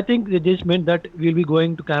I think they just meant that we'll be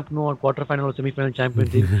going to Camp Nou or quarterfinal or semi-final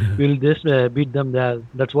Champions League. We'll just beat them there.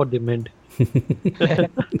 That's what they meant.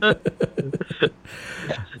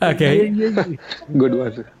 Okay. Good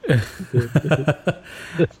one.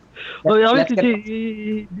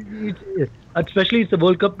 Obviously, especially it's a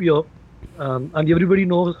World Cup year, and everybody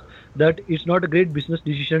knows that it's not a great business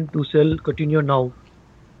decision to sell Coutinho now.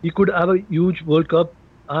 He could have a huge World Cup,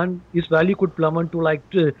 and his value could plummet to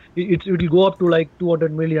it will go up to like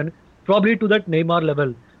 200 million, probably to that Neymar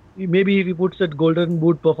level. Maybe if he puts that Golden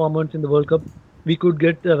Boot performance in the World Cup, we could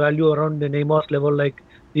get the value around the Neymar's level, like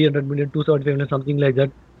 300 million, 275 million, something like that.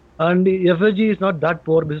 And FSG is not that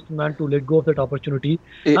poor businessman to let go of that opportunity.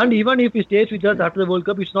 And even if he stays with us after the World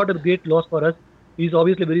Cup, it's not a great loss for us. He's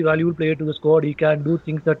obviously a very valuable player to the squad. He can do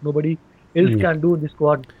things that nobody else can do in the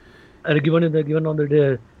squad. And given on the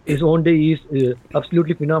day, his own day, is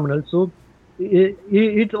absolutely phenomenal. So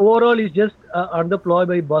it's overall is just under ploy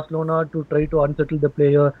by Barcelona to try to unsettle the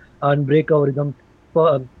player and break our rhythm.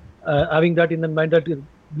 For having that in the mind that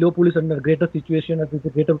Liverpool is in a greater situation,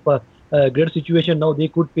 greater situation now, they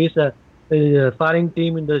could face a faring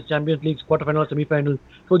team in the Champions League quarterfinal, semi-final.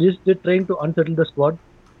 So they're trying to unsettle the squad.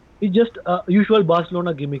 It's just a usual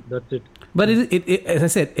Barcelona gimmick. That's it. But as I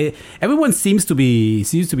said, everyone seems to be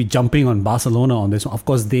jumping on Barcelona on this one. Of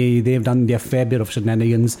course, they've done their fair bit of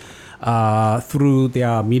shenanigans through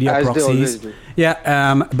their media As they proxies. always do.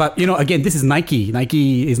 Yeah, but again, this is Nike.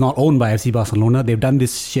 Nike is not owned by FC Barcelona. They've done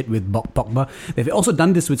this shit with Pogba. They've also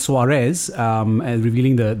done this with Suarez,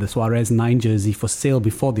 revealing the Suarez 9 jersey for sale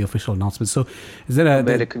before the official announcement. So, is that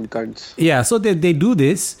American cunts. Yeah, so they do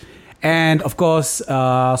this. And of course,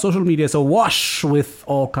 social media is awash with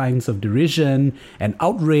all kinds of derision and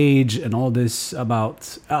outrage and all this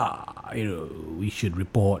about, we should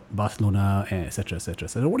report Barcelona, etc., etc.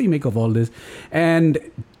 So, what do you make of all this? And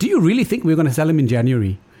do you really think we're going to sell him in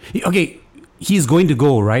January? Okay, he's going to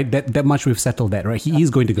go, right? That much we've settled that, right? He is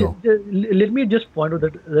going to go. Let me just point out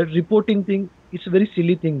that reporting thing, it's a very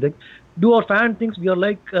silly thing. Like, do our fan thinks we are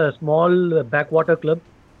like a small backwater club?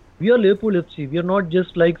 We are Liverpool FC. We are not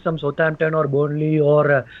just like some Southampton or Burnley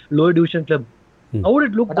or a lower division club. How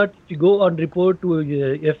would it look that if you go and report to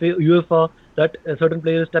UEFA that a certain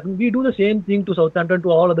player is tapping? We do the same thing to Southampton,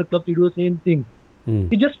 to all other clubs. We do the same thing.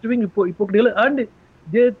 We're just doing hypocritical. And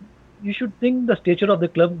you should think the stature of the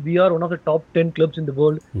club. We are one of the top 10 clubs in the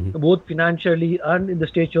world, both financially and in the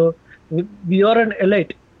stature. We are an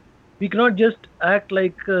elite. We cannot just act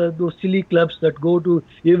like those silly clubs that go to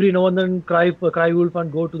every now and then cry wolf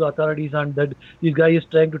and go to the authorities and that this guy is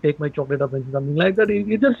trying to take my chocolate or something like that.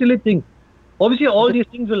 It's a silly thing. Obviously, all these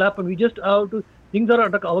things will happen. We just have to. Things are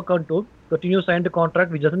under our control. Coutinho signed a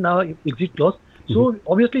contract which doesn't have an exit clause. So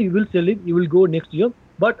obviously, you will sell it. You will go next year,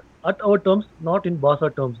 but at our terms, not in Barca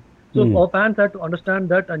terms. So our fans have to understand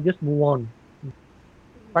that and just move on.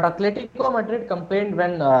 But Atletico Madrid complained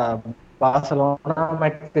when Barcelona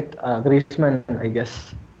met with Griezmann, I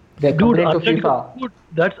guess. They complained to FIFA.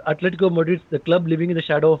 That's Atletico Madrid, the club living in the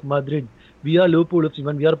shadow of Madrid. We are Liverpool FC,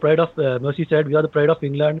 man. We are pride of Merseyside. We are the pride of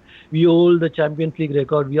England. We hold the Champions League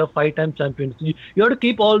record. We are 5-time champions. You have to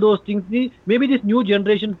keep all those things. Maybe this new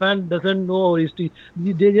generation fan doesn't know our history.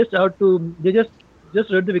 They just have to. They just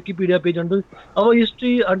read the Wikipedia page and our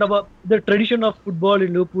history and the tradition of football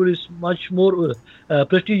in Liverpool is much more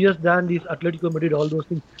prestigious than these Atletico Madrid, all those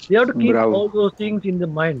things. They have to keep all those things in the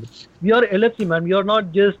mind. We are LFC, man. We are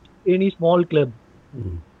not just any small club.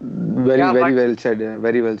 Very well said.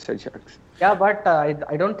 Very well said, Shanks. Yeah, but I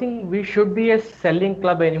don't think we should be a selling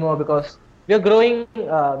club anymore because we are growing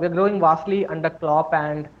vastly under Klopp,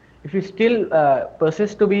 and if we still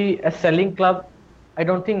persist to be a selling club, I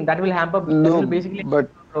don't think that will hamper. No,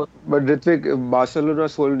 but Rithwik, Barcelona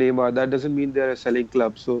sold Neymar. That doesn't mean they're a selling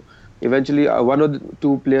club. So eventually, one or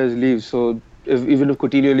two players leave. So even if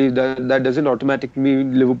Coutinho leaves, that doesn't automatically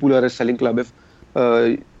mean Liverpool are a selling club. If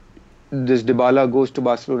this Dybala goes to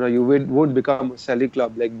Barcelona, you won't become a selling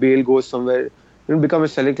club. Like Bale goes somewhere, you won't become a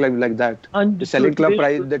selling club like that. And the selling club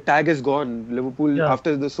price, the tag is gone. Liverpool,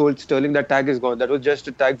 after the sold Sterling, that tag is gone. That was just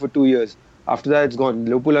a tag for 2 years. After that, it's gone.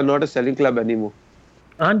 Liverpool are not a selling club anymore.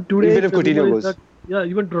 And today, even if Coutinho goes.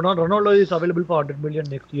 Even Ronaldo is available for 100 million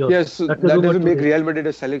next year. Yes, so that doesn't make Real Madrid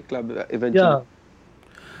a selling club eventually. Yeah.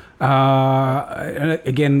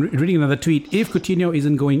 Again, reading another tweet. If Coutinho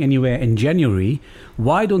isn't going anywhere in January,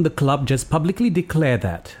 why don't the club just publicly declare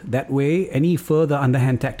that? That way, any further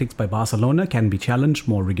underhand tactics by Barcelona can be challenged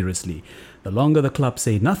more rigorously. The longer the club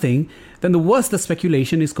say nothing, then the worse the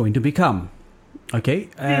speculation is going to become. Okay?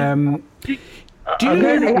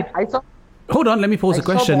 Hold on, let me pose a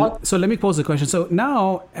question. So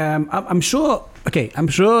now, I'm sure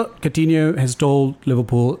Coutinho has told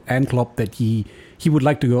Liverpool and Klopp that he would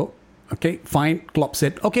like to go. Okay, fine. Klopp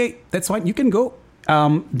said, okay, that's fine. You can go.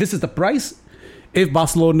 This is the price. If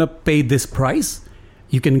Barcelona pay this price,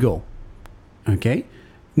 you can go. Okay.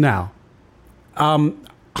 Now, how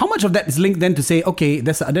much of that is linked then to say, okay,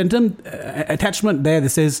 there's an addendum attachment there that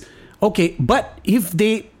says, okay, but if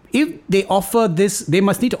they offer this, they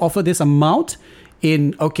must need to offer this amount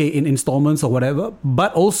in installments or whatever,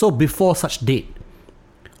 but also before such date,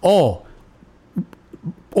 or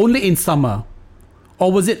only in summer.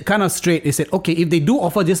 Or was it kind of straight? They said, okay, if they do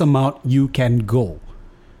offer this amount, you can go.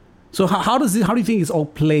 So how do you think this all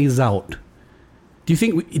plays out? Do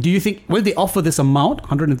you think will they offer this amount,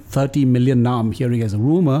 130 million now I'm hearing as a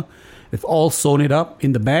rumor, they've all sewn it up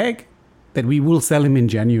in the bag, that we will sell him in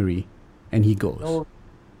January and he goes? No.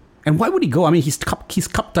 And why would he go? I mean, he's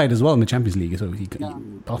cup tied as well in the Champions League, so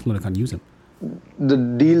Barcelona can't use him. The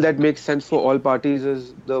deal that makes sense for all parties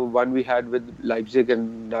is the one we had with Leipzig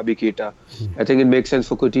and Naby Keita. I think it makes sense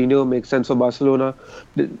for Coutinho, makes sense for Barcelona,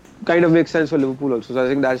 it kind of makes sense for Liverpool also. So I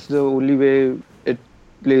think that's the only way it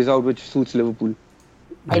plays out which suits Liverpool.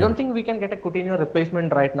 I don't think we can get a Coutinho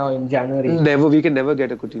replacement right now in January. We can never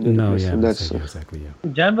get a Coutinho No, replacement. yeah, That's exactly.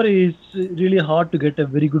 Yeah. January is really hard to get a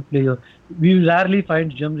very good player. We rarely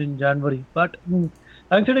find gems in January. But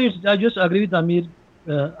actually, I just agree with Amir.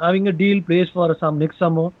 Having a deal placed for some next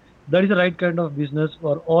summer, that is the right kind of business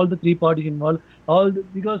for all the three parties involved.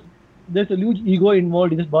 Because there's a huge ego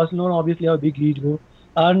involved in this. Barcelona obviously have a big ego.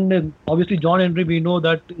 And obviously John Henry, we know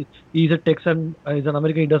that he's a Texan, he's an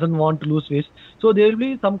American, he doesn't want to lose face. So there will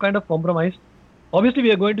be some kind of compromise. Obviously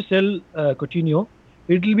we are going to sell Coutinho.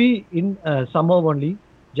 It will be in summer only.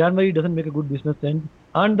 January doesn't make a good business then.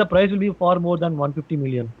 And the price will be far more than 150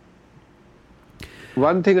 million.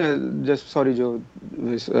 one thing. Sorry, Joe.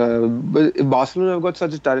 But if Barcelona have got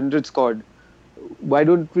such a talented squad, why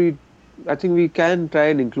don't we? I think we can try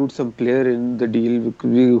and include some player in the deal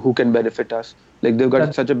who can benefit us. Like they've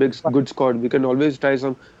got such a good squad, we can always try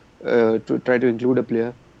to include a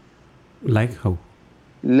player. Like how?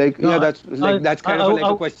 Like that's kind of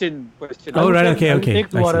like a question. Oh right, okay.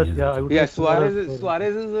 Take Suarez,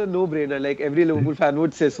 Suarez is a no-brainer. Like every Liverpool fan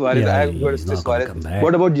would say Suarez. Yeah, I have got to he's say not gonna Suarez. come back.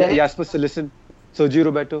 What about Jasper Cillessen, Sergio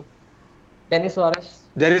Roberto, Denis Suarez.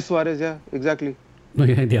 Denis Suarez? Yeah, exactly.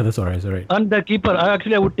 Okay, the other Suarez, all right. And the keeper, I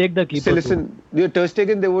would take the keeper. Cillessen, Ter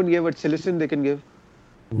Stegen they won't give, but Cillessen they can give.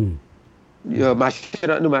 Yeah,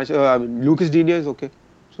 Lucas Digne is okay.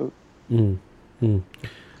 So.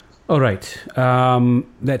 All right.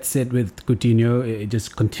 That's it with Coutinho. It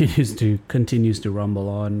just continues to rumble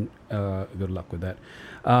on. Good luck with that.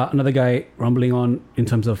 Another guy rumbling on in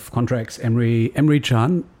terms of contracts, Emre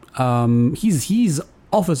Can. He's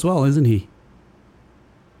off as well, isn't he?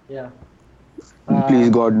 Yeah. Please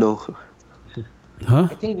God no. Huh?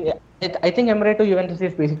 I think Emre to Juventus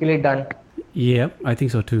is basically done. Yeah, I think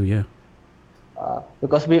so too. Yeah.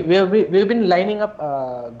 Because we've been lining up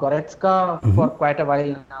Goretzka for quite a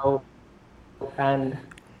while now, and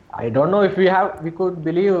I don't know if we could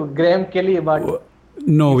believe Graham Kelly, but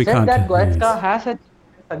no, we can't. Said that Goretzka has an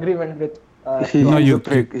agreement with. No, you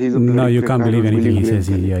prick. can't believe anything he says.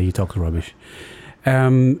 He talks rubbish.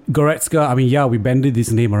 Goretzka, I mean, we banded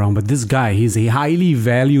his name around, but this guy, he's a highly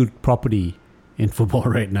valued property in football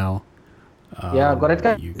right now.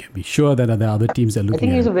 Goretzka. You can be sure that the other teams are looking.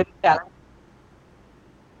 I think he's at a very talented.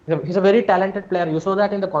 He's a very talented player. You saw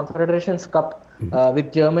that in the Confederations Cup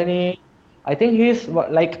with Germany. I think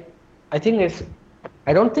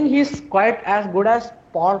I don't think he's quite as good as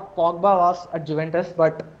Paul Pogba was at Juventus,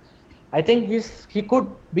 but I think he could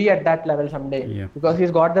be at that level someday because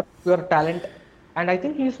he's got the pure talent, and I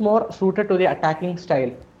think he's more suited to the attacking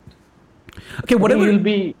style. Okay, whatever. He'll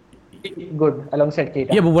be good alongside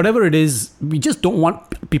Keita. Yeah, but whatever it is, we just don't want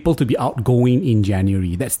people to be outgoing in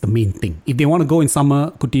January. That's the main thing. If they want to go in summer,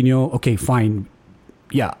 Coutinho, okay, fine.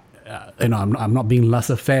 Yeah, I'm not being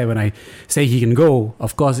laissez-faire when I say he can go.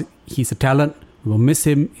 Of course, he's a talent. We'll miss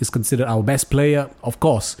him. He's considered our best player, of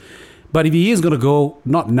course. But if he is going to go,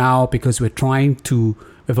 not now, because we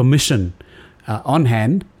have a mission on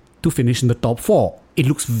hand to finish in the top 4. It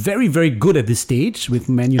looks very, very good at this stage with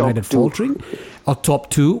Man United faltering, or top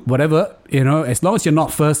 2, whatever. As long as you're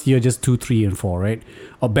not first, you're just 2, 3, and 4, right?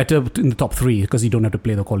 Or better in the top 3 because you don't have to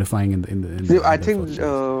play the qualifying I think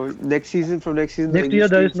next season, next year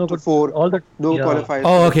there is no 4, qualifiers.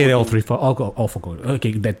 Oh, okay, they're all 3, 4, all for goal.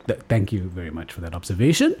 Okay, thank you very much for that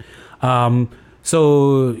observation.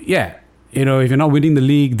 So yeah, if you're not winning the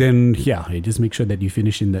league, then just make sure that you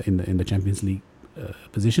finish in the Champions League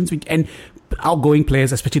positions, and outgoing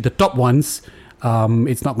players, especially the top ones,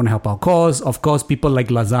 it's not going to help our cause. Of course, people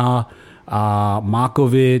like Lazar,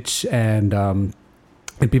 Markovic, and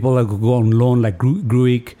people that go on loan like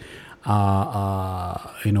Gruik,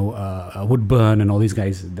 Woodburn, and all these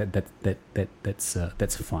guys.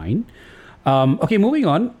 That's fine. Okay, moving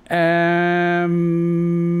on.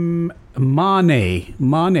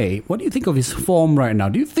 Mane, what do you think of his form right now?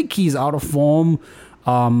 Do you think he's out of form?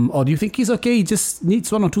 Or do you think he's okay? He just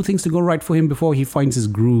needs 1 or 2 things to go right for him before he finds his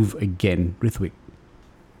groove again. Rithwik.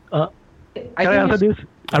 Can I answer this?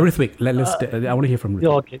 Rithwik, I want to hear from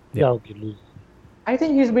Rithwik. Okay. I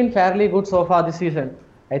think he's been fairly good so far this season.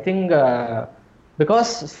 I think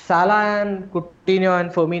because Salah and Coutinho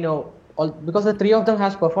and Firmino, because the 3 of them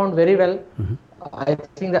has performed very well, I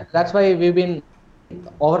think that's why we've been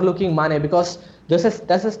overlooking Mane, because there's a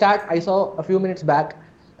stat I saw a few minutes back.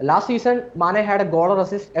 Last season, Mane had a goal or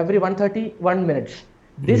assist every 131 minutes.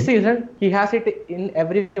 This season, he has it in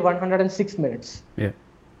every 106 minutes. Yeah.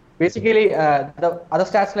 Basically, the other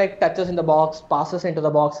stats like touches in the box, passes into the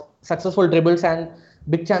box, successful dribbles, and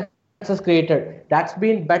big chances created, that's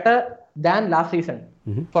been better than last season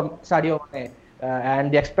for Sadio Mane.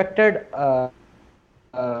 And the expected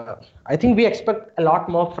I think we expect a lot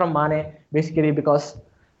more from Mane, basically because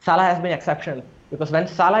Salah has been exceptional. Because when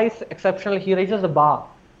Salah is exceptional, he raises the bar.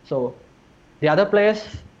 So the other players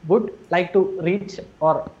would like to reach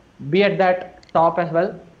or be at that top as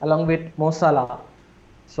well, along with Mo Salah.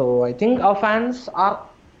 So I think our fans are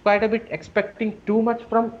quite a bit expecting too much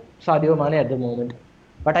from Sadio Mane at the moment.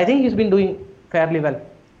 But I think he's been doing fairly well.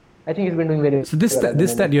 I think he's been doing very So this well.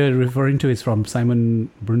 this stat you're referring to is from Simon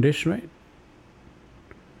Brundish, right?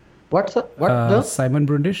 What's Simon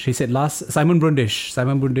Brundish? He said Simon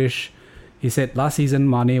Brundish. He said last season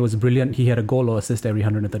Mane was brilliant. He had a goal or assist every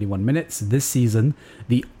 131 minutes. This season,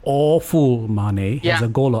 the awful Mane has a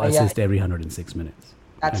goal or assist every 106 minutes.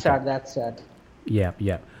 That's sad. Yeah.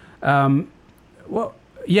 Well,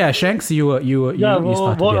 yeah, Shanks, you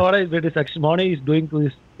started. What I read is actually Mane is doing to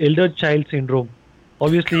his elder child syndrome.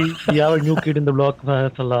 Obviously, we have a new kid in the block,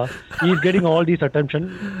 Salah. He's getting all these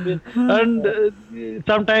attention, and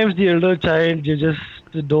sometimes the elder child you just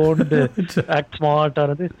don't act smart or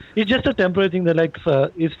anything. It's just a temporary thing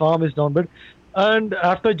that his form is down, and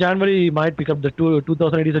after January he might pick up the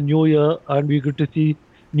 2008 is a new year, and we get to see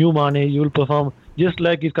new Mane. You will perform just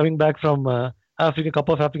like he's coming back from African Cup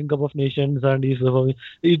of Nations, and he's performing.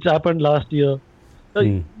 It's happened last year.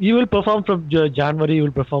 He will perform from January. He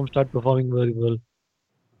will start performing very well.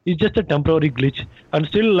 It's just a temporary glitch. And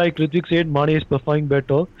still, like Rithwik said, Mane is performing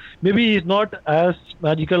better. Maybe he's not as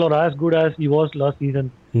magical or as good as he was last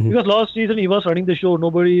season. Because last season he was running the show.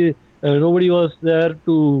 Nobody was there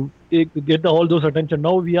to get all those attention.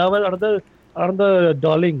 Now we have another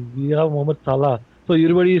darling. We have Mohamed Salah. So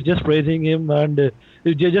everybody is just praising him, and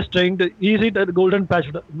they're just trying to. He's in a golden patch.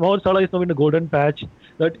 Mohamed Salah is now in a golden patch.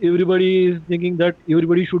 That everybody is thinking that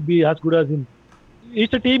everybody should be as good as him.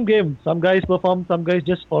 It's a team game. Some guys perform, some guys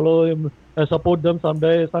just follow him, support them. Some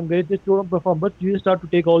guys just don't perform. But you start to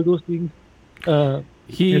take all those things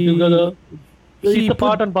together. It's a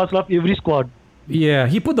part and parcel of every squad. Yeah,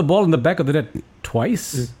 he put the ball in the back of the net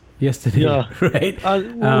twice yesterday. Yeah, right.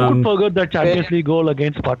 Who could forget that Champions League goal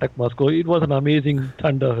against Spartak Moscow? It was an amazing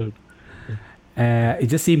thunderbolt. It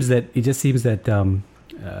just seems that he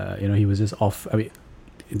was just off. I mean,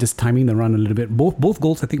 just timing the run a little bit. Both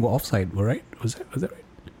goals I think were offside. Right? Was that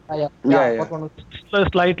right? Yeah.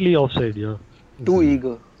 Slightly offside. Yeah. Too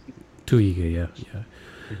eager. Yeah.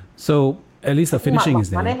 So at least the finishing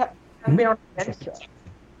is there. Mane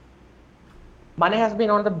has been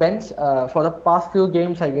on the bench for the past few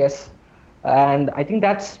games, I guess, and I think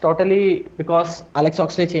that's totally because Alex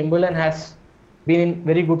Oxlade-Chamberlain has been in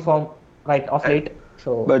very good form of late.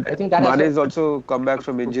 So, but I think that Mane has also come back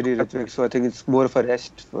from injury, Rithwik, so I think it's more of a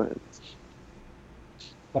rest for him.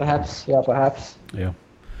 Perhaps. Yeah.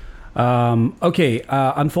 Okay.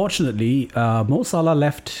 Unfortunately, Mo Salah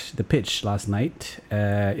left the pitch last night,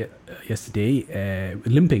 yesterday,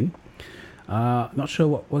 limping. Not sure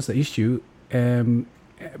what was the issue,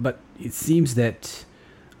 but it seems that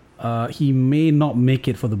he may not make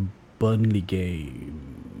it for the Burnley game.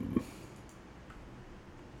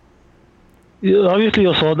 Yeah, obviously,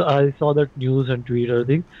 I saw that news and tweet. I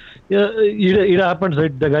think, it happens.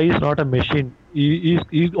 Right? The guy is not a machine. He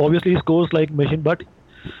obviously scores like machine, but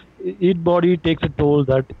his body takes a toll.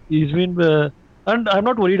 That he's been, and I'm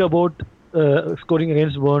not worried about scoring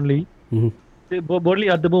against Burnley. Burnley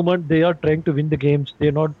at the moment they are trying to win the games.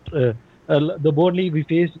 They're not the Burnley we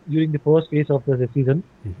faced during the first phase of the season.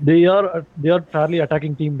 They are fairly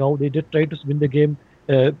attacking team now. They just try to win the game.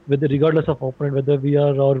 Whether regardless of opponent, whether we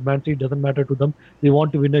are or Man City, doesn't matter to them. They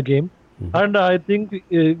want to win a game, and I think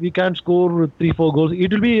we can score 3-4 goals.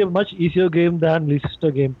 It will be a much easier game than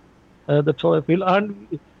Leicester game. That's how I feel.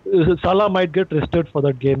 And Salah might get rested for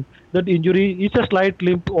that game. That injury, it's a slight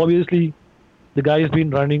limp. Obviously, the guy has been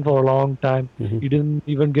running for a long time. He didn't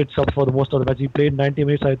even get sub for the most of the match. He played 90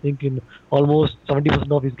 minutes, I think, in almost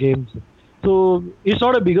 70% of his games. So it's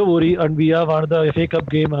not a bigger worry. And we have another FA Cup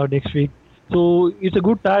game next week. So it's a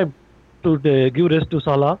good time to give rest to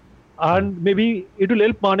Salah, and maybe it will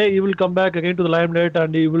help Mane. He will come back again to the limelight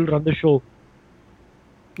and he will run the show.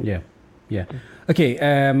 Yeah. Okay.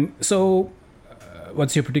 So,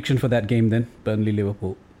 what's your prediction for that game then,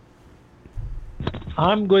 Burnley-Liverpool?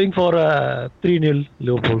 I'm going for 3-0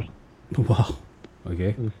 Liverpool. Wow.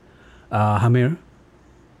 Okay. Hamir?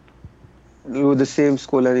 The same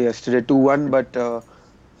scoreline yesterday, 2-1, but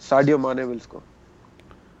Sadio Mane will score.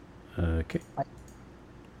 Okay.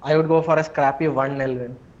 I would go for a scrappy 1-0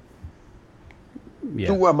 win.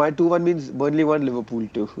 Yeah. My 2-1 means Burnley 1, Liverpool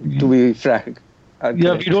 2, to be frank.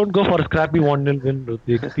 Yeah, we don't go for a scrappy 1-0 win.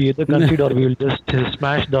 We either concede or we will just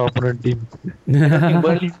smash the opponent team.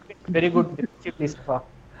 Burnley very good defensively so far.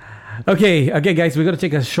 Okay, guys, we're going to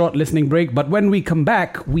take a short listening break. But when we come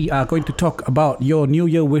back, we are going to talk about your New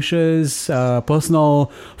Year wishes,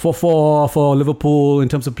 personal for Liverpool in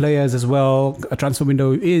terms of players as well. A transfer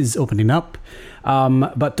window is opening up.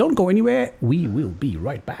 But don't go anywhere. We will be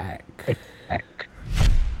right back.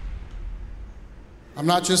 I'm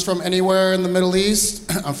not just from anywhere in the Middle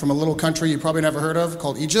East. I'm from a little country you probably never heard of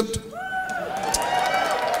called Egypt.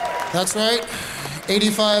 That's right.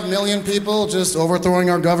 85 million people just overthrowing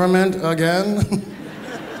our government again.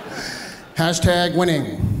 Hashtag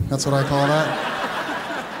winning. That's what I call that.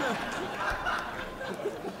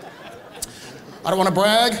 I don't want to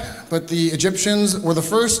brag, but the Egyptians were the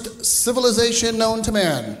first civilization known to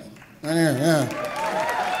man. Right here, yeah.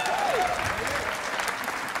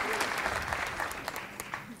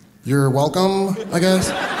 You're welcome, I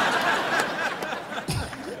guess.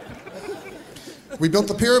 We built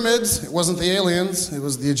the pyramids. It wasn't the aliens, it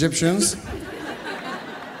was the Egyptians.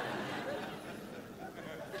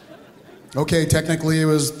 Okay, technically it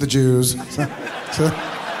was the Jews. So,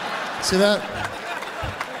 see that?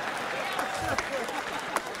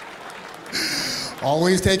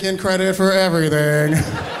 Always taking credit for everything.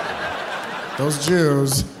 Those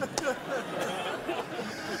Jews.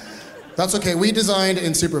 That's okay, we designed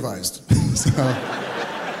and supervised. So.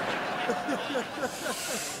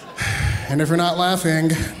 And if you're not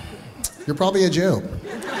laughing, you're probably a Jew.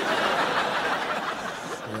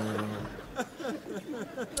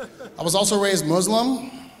 I was also raised Muslim.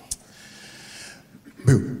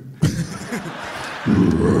 Boo.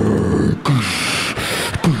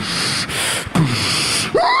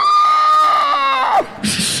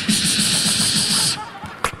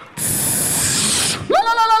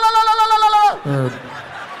 Or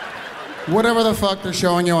whatever the fuck they're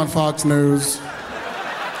showing you on Fox News.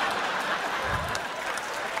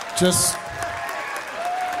 Just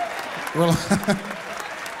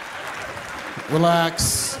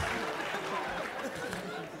relax.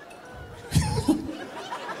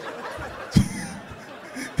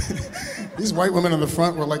 These white women in the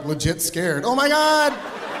front were like legit scared. Oh my God!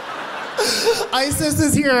 ISIS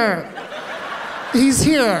is here. He's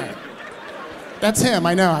here. That's him,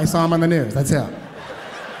 I know. I saw him on the news. That's him.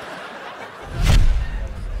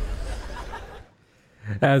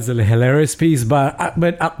 That's a hilarious piece by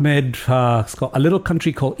Ahmed. It's called A Little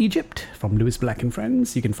Country Called Egypt from Lewis Black and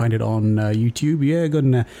Friends. You can find it on YouTube. Yeah, go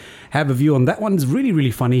and have a view on that one. It's really,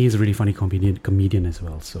 really funny. He's a really funny comedian as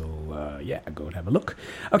well. So, go and have a look.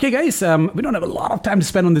 Okay, guys, we don't have a lot of time to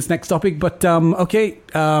spend on this next topic, but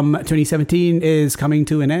 2017 is coming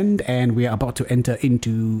to an end, and we are about to enter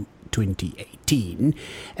into 2018.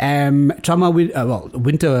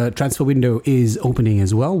 Winter transfer window is opening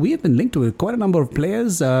as well. We have been linked to quite a number of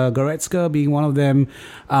players, Goretzka being one of them,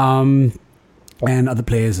 and other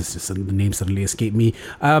players. It's just the names suddenly escape me.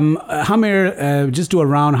 Hamir, just do a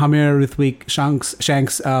round. Hamir, Rithwik,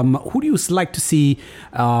 Shanks. Who do you like to see,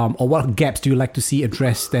 or what gaps do you like to see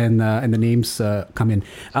addressed and the names come in?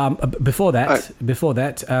 Before that, there's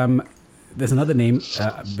another name.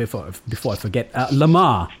 Before I forget,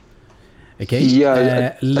 Lamar. Okay.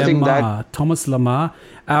 Yeah, I think that Thomas Lamar,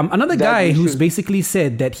 another guy who's basically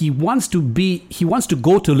said that he wants to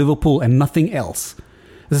go to Liverpool and nothing else.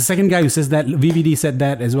 There's a second guy who says that. VVD said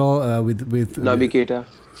that as well with Naby Keita.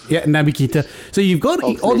 Yeah, Naby Keita. So you've got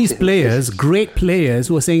all these players, great players,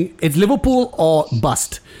 who are saying it's Liverpool or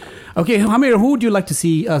bust. Okay, Hamir, who would you like to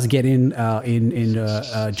see us get in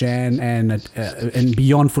Jan and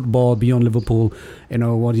beyond football, beyond Liverpool?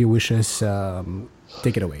 What do you wish us?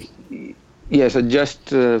 Take it away. Yeah, so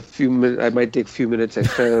just a few minutes. I might take a few minutes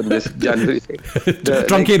extra on this January thing.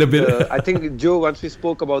 Truncate a bit. I think, Joe, once we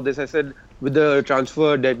spoke about this, I said with the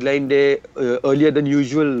transfer deadline day earlier than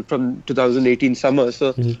usual from 2018 summer,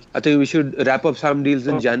 so I think we should wrap up some deals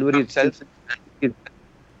in January itself.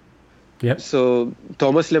 Yep. So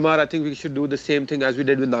Thomas Lemar, I think we should do the same thing as we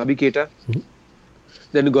did with Naby Keita.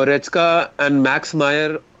 Then Goretzka and Max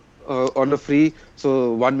Meyer on a free,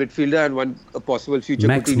 so one midfielder and one possible future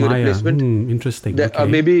Coutinho replacement. Interesting. Okay.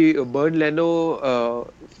 Maybe Bern Leno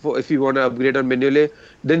if you want to upgrade on Mignolet.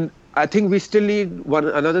 Then I think we still need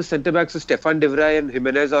another centre back. So Stefan De Vrij and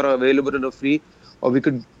Jimenez are available on a free, or we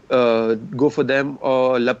could go for them,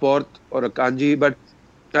 or Laporte or Akanji. But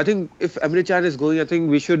I think if Emre Can is going, I think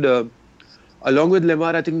we should, along with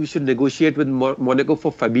Lemar, I think we should negotiate with Monaco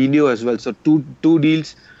for Fabinho as well. So two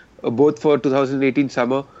deals, both for 2018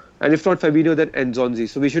 summer. And if not Fabinho, then Nzonzi.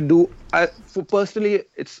 So we should do. Personally,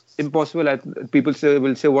 it's impossible. People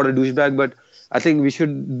will say what a douchebag, but I think we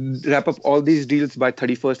should wrap up all these deals by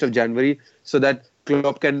 31st of January so that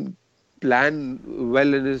Klopp can plan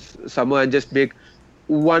well in his summer and just make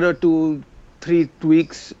 1 or 2, 3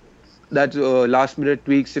 tweaks that last minute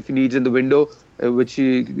tweaks if he needs in the window, which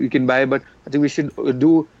he can buy. But I think we should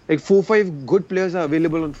do like 4-5 good players are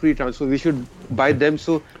available on free transfer. We should buy them,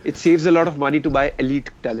 so it saves a lot of money to buy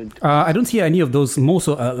elite talent. I don't see any of those. Some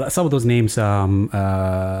of those names that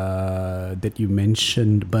you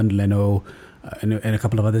mentioned, Bernd Leno, and a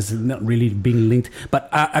couple of others, not really being linked.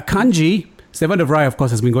 But Akanji. Stefan de Vrij, of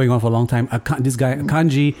course, has been going on for a long time. This guy,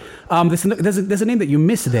 Akanji. There's a name that you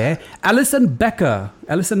missed there. Alisson Becker,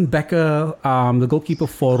 the goalkeeper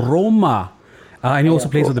for Roma. And he also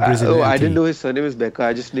plays with the Brazilian I team. didn't know his surname is Becker.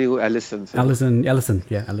 I just knew Alisson. So.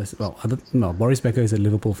 Alisson. Well, Boris Becker is a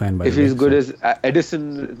Liverpool fan, by the way. If he's good as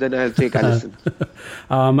Edison, then I'll take Alisson.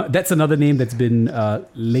 That's another name that's been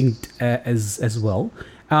linked as well.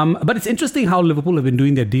 But it's interesting how Liverpool have been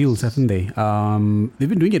doing their deals, haven't they? They've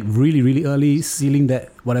been doing it really, really early, sealing that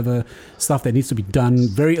whatever stuff that needs to be done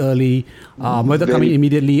very early, whether coming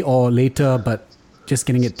immediately or later, but just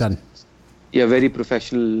getting it done. Yeah, very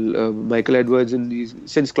professional. Michael Edwards,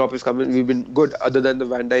 since Klopp has come in, we've been good. Other than the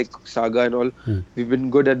Van Dijk saga and all, we've been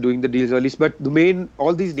good at doing the deals early. But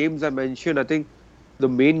all these names I mentioned, I think the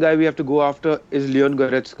main guy we have to go after is Leon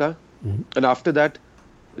Goretzka, and after that,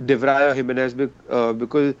 De Vrij or Jimenez,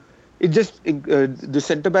 because it just the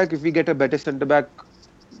centre back. If we get a better centre back,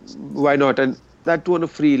 why not? And that too on a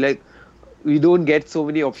free. Like we don't get so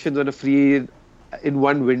many options on a free in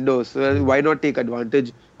one window, so why not take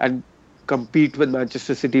advantage and compete with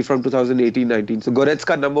Manchester City from 2018-19. So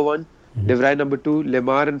Goretzka number 1, De Vrij number 2,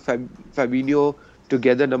 Lemar and Fabinho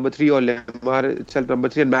together number 3, or Lemar itself number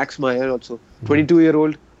 3, and Max Meyer also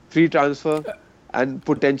 22-year-old, free transfer, and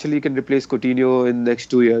potentially can replace Coutinho in the next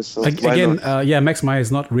 2 years. So Max Meyer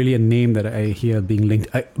is not really a name that I hear being linked,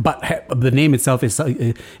 but the name itself is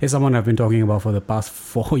someone I've been talking about for the past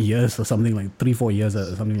 4 years or something, like 3-4 years or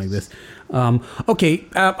something like this.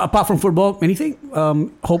 Apart from football, anything?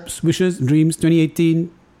 Hopes, wishes, dreams,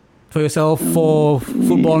 2018 for yourself, for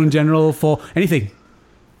football in general, for anything?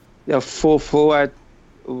 Yeah, for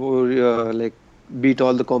beat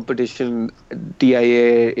all the competition,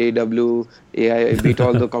 TIA, AW, AI, beat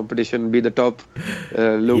all the competition, be the top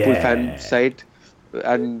local fan site,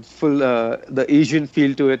 and full the Asian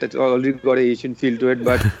feel to it. It's already got an Asian feel to it,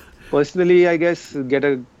 but personally, I guess get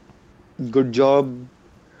a good job,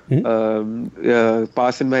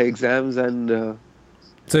 pass in my exams, and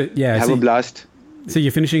have a blast. So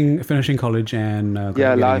you're finishing college and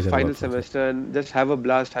last final semester, and just have a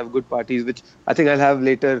blast, have good parties, which I think I'll have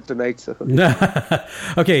later tonight. So.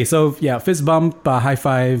 Okay, so fist bump, high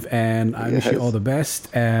five, and I wish you all the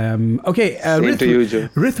best. Same to you, Joe.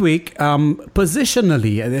 Rithwik,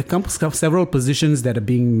 positionally, there comes several positions that are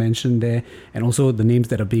being mentioned there, and also the names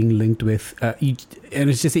that are being linked with each. And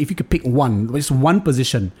it's just if you could pick just one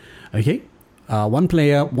position, okay. One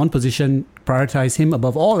player, one position, prioritize him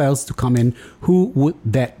above all else to come in. Who would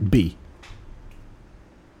that be?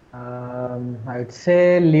 I would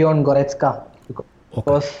say Leon Goretzka,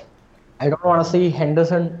 because I don't want to see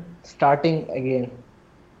Henderson starting again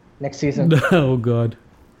next season. Oh God.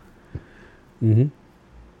 I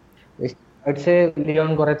would say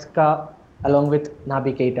Leon Goretzka along with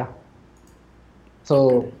Naby Keita.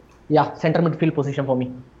 So center midfield position for me.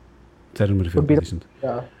 Center midfield position.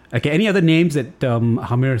 Okay, any other names that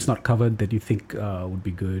Hamir has not covered that you think would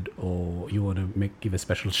be good, or you want to give a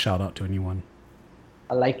special shout out to anyone?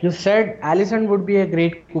 Like you said, Alisson would be a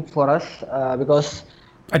great coup for us because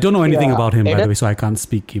I don't know anything about him, by the way, so I can't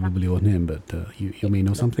speak capably on him, but you may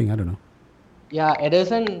know something, I don't know. Yeah,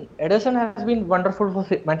 Ederson has been wonderful for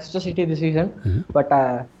Manchester City this season, but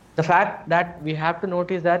the fact that we have to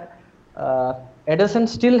notice that Ederson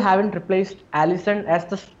still haven't replaced Alisson as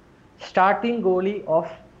the starting goalie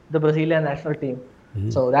of the Brazilian national team.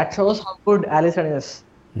 So that shows how good Alisson is.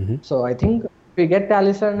 So I think if we get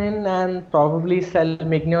Alisson in and probably sell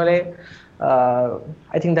Mignolet,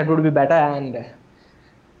 I think that would be better. And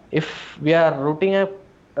if we are rooting a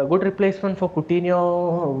good replacement for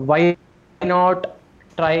Coutinho, why not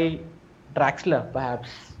try Draxler perhaps?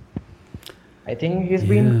 I think he's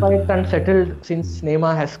been quite unsettled since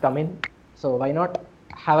Neymar has come in. So why not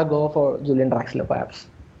have a go for Julian Draxler perhaps?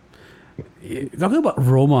 Talking about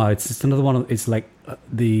Roma, it's just another one. It's like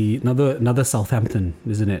another Southampton,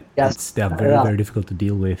 isn't it? Yes, they are very very difficult to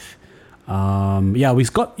deal with. We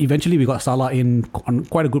got Salah in on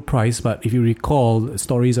quite a good price, but if you recall,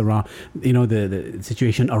 stories around the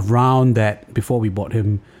situation around that before we bought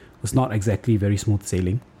him was not exactly very smooth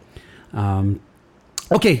sailing. You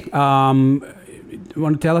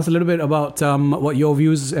want to tell us a little bit about what your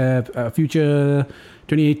views, future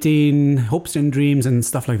 2018 hopes and dreams and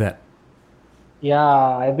stuff like that? Yeah,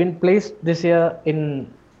 I've been placed this year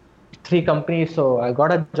in 3 companies, so I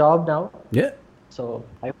got a job now. Yeah. So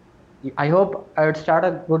I hope I would start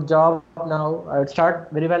a good job now. I would start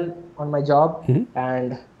very well on my job,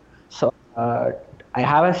 and so I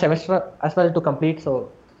have a semester as well to complete. So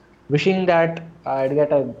wishing that I get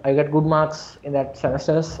good marks in that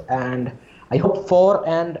semesters, and I hope FOARaw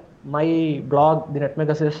and my blog, the Nutmeg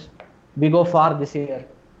Assist, we go far this year.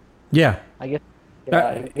 Yeah. I guess.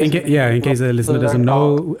 In case the listener doesn't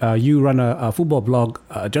know, you run a football blog,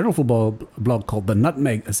 a general football blog called the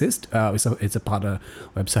Nutmeg Assist. It's a partner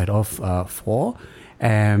website of FOARaw.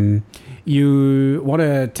 You want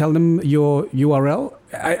to tell them your URL?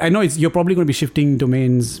 I know you're probably going to be shifting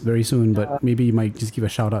domains very soon, but maybe you might just give a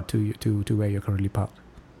shout out to where you're currently parked.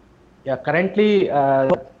 Yeah, currently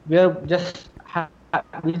we just have a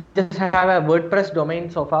WordPress domain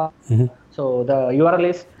so far. So the URL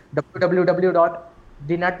is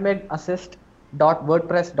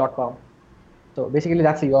www.thenutmegassist.wordpress.com. So basically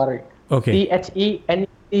that's the URL. Okay.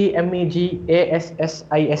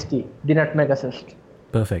 THENUTMEGASSIST, the Nutmeg Assist.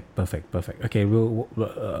 Perfect. Okay, we'll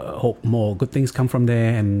hope more good things come from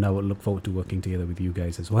there, and I will look forward to working together with you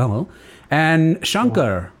guys as well. And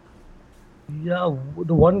Shankar. Yeah,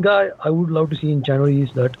 the one guy I would love to see in January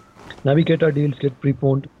is that Navigator deals get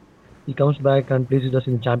preponed. He comes back and plays with us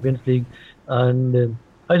in the Champions League, and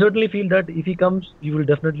I certainly feel that if he comes, he will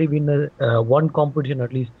definitely win one competition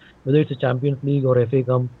at least, whether it's a Champions League or FA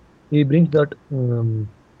Cup. He brings that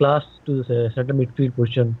class to the centre midfield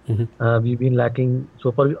position. We've been lacking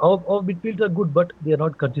so far. Our midfields are good, but they are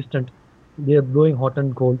not consistent. They are blowing hot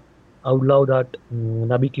and cold. I would love that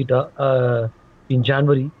Naby in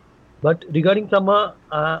January. But regarding summer,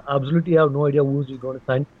 absolutely I have no idea who's going to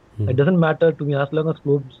sign. It doesn't matter to me as long as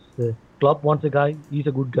Klopp wants a guy. He's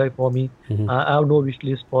a good guy for me. I have no wish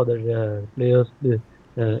list for the players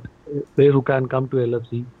who can come to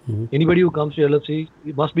LFC. Anybody who comes to LFC,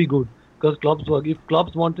 it must be good. Because if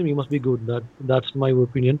Klopp wants him, he must be good. That's my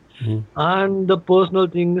opinion. And the personal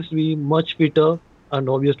things, be much fitter, and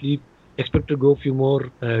obviously expect to go a few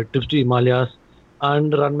more trips to Himalayas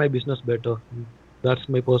and run my business better. That's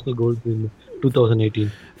my personal goals in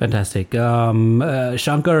 2018. Fantastic.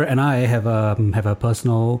 Shankar and I have a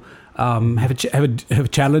personal have a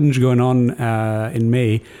challenge going on in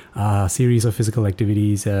May. A series of physical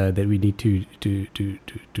activities that we need to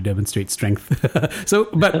demonstrate strength.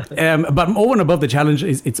 But over and above the challenge,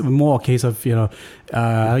 it's more a case of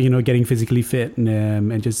getting physically fit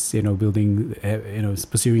and just building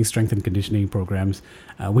pursuing strength and conditioning programs.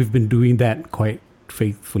 We've been doing that quite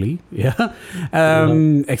faithfully,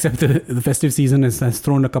 except the festive season has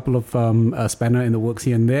thrown a couple of spanner in the works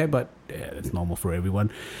here and there, but it's normal for everyone.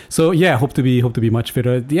 So hope to be much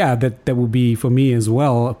fitter. That will be for me as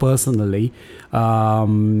well personally.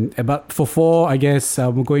 But for FOARaw, I guess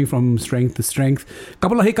we're going from strength to strength. A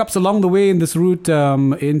couple of hiccups along the way in this route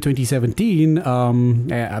in 2017.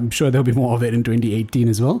 I'm sure there'll be more of it in 2018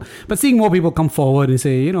 as well. But seeing more people come forward and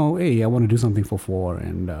say, hey, I want to do something for FOARaw,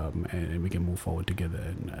 and we can move forward together,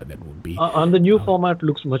 and that would be. And the new format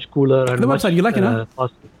looks much cooler. And the website, you like it, huh?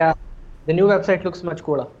 Yeah, the new website looks much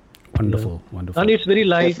cooler. Wonderful. And it's very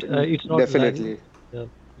light. It's not definitely. It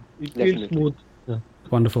feels smooth. Yeah.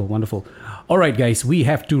 Wonderful. All right, guys, we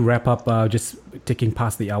have to wrap up. Just ticking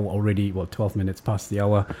past the hour already. 12 minutes past the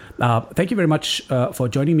hour. Thank you very much for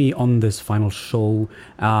joining me on this final show.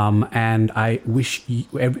 And I wish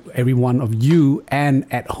every one of you and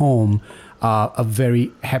at home a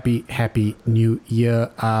very happy new year.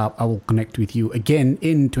 I will connect with you again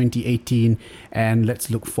in 2018, and let's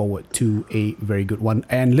look forward to a very good one.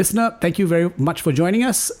 And listener, thank you very much for joining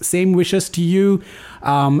us. Same wishes to you.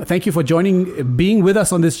 Thank you for being with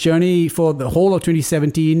us on this journey for the whole of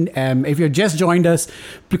 2017. If you've just joined us,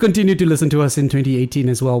 please continue to listen to us in 2018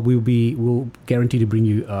 as well. We'll guarantee to bring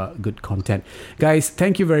you good content. Guys,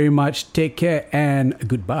 thank you very much. Take care and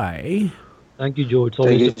goodbye. Thank you, Joe. It's Thank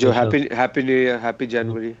always you, a Joe. pleasure. Happy New Year. Happy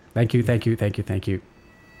January. Thank you.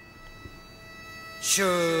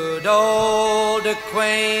 Should old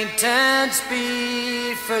acquaintance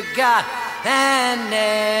be forgot and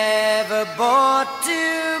never brought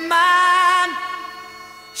to mind?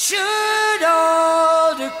 Should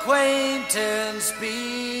old acquaintance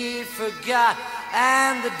be forgot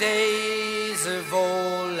and the days of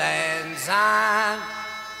old lang syne?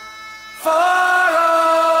 For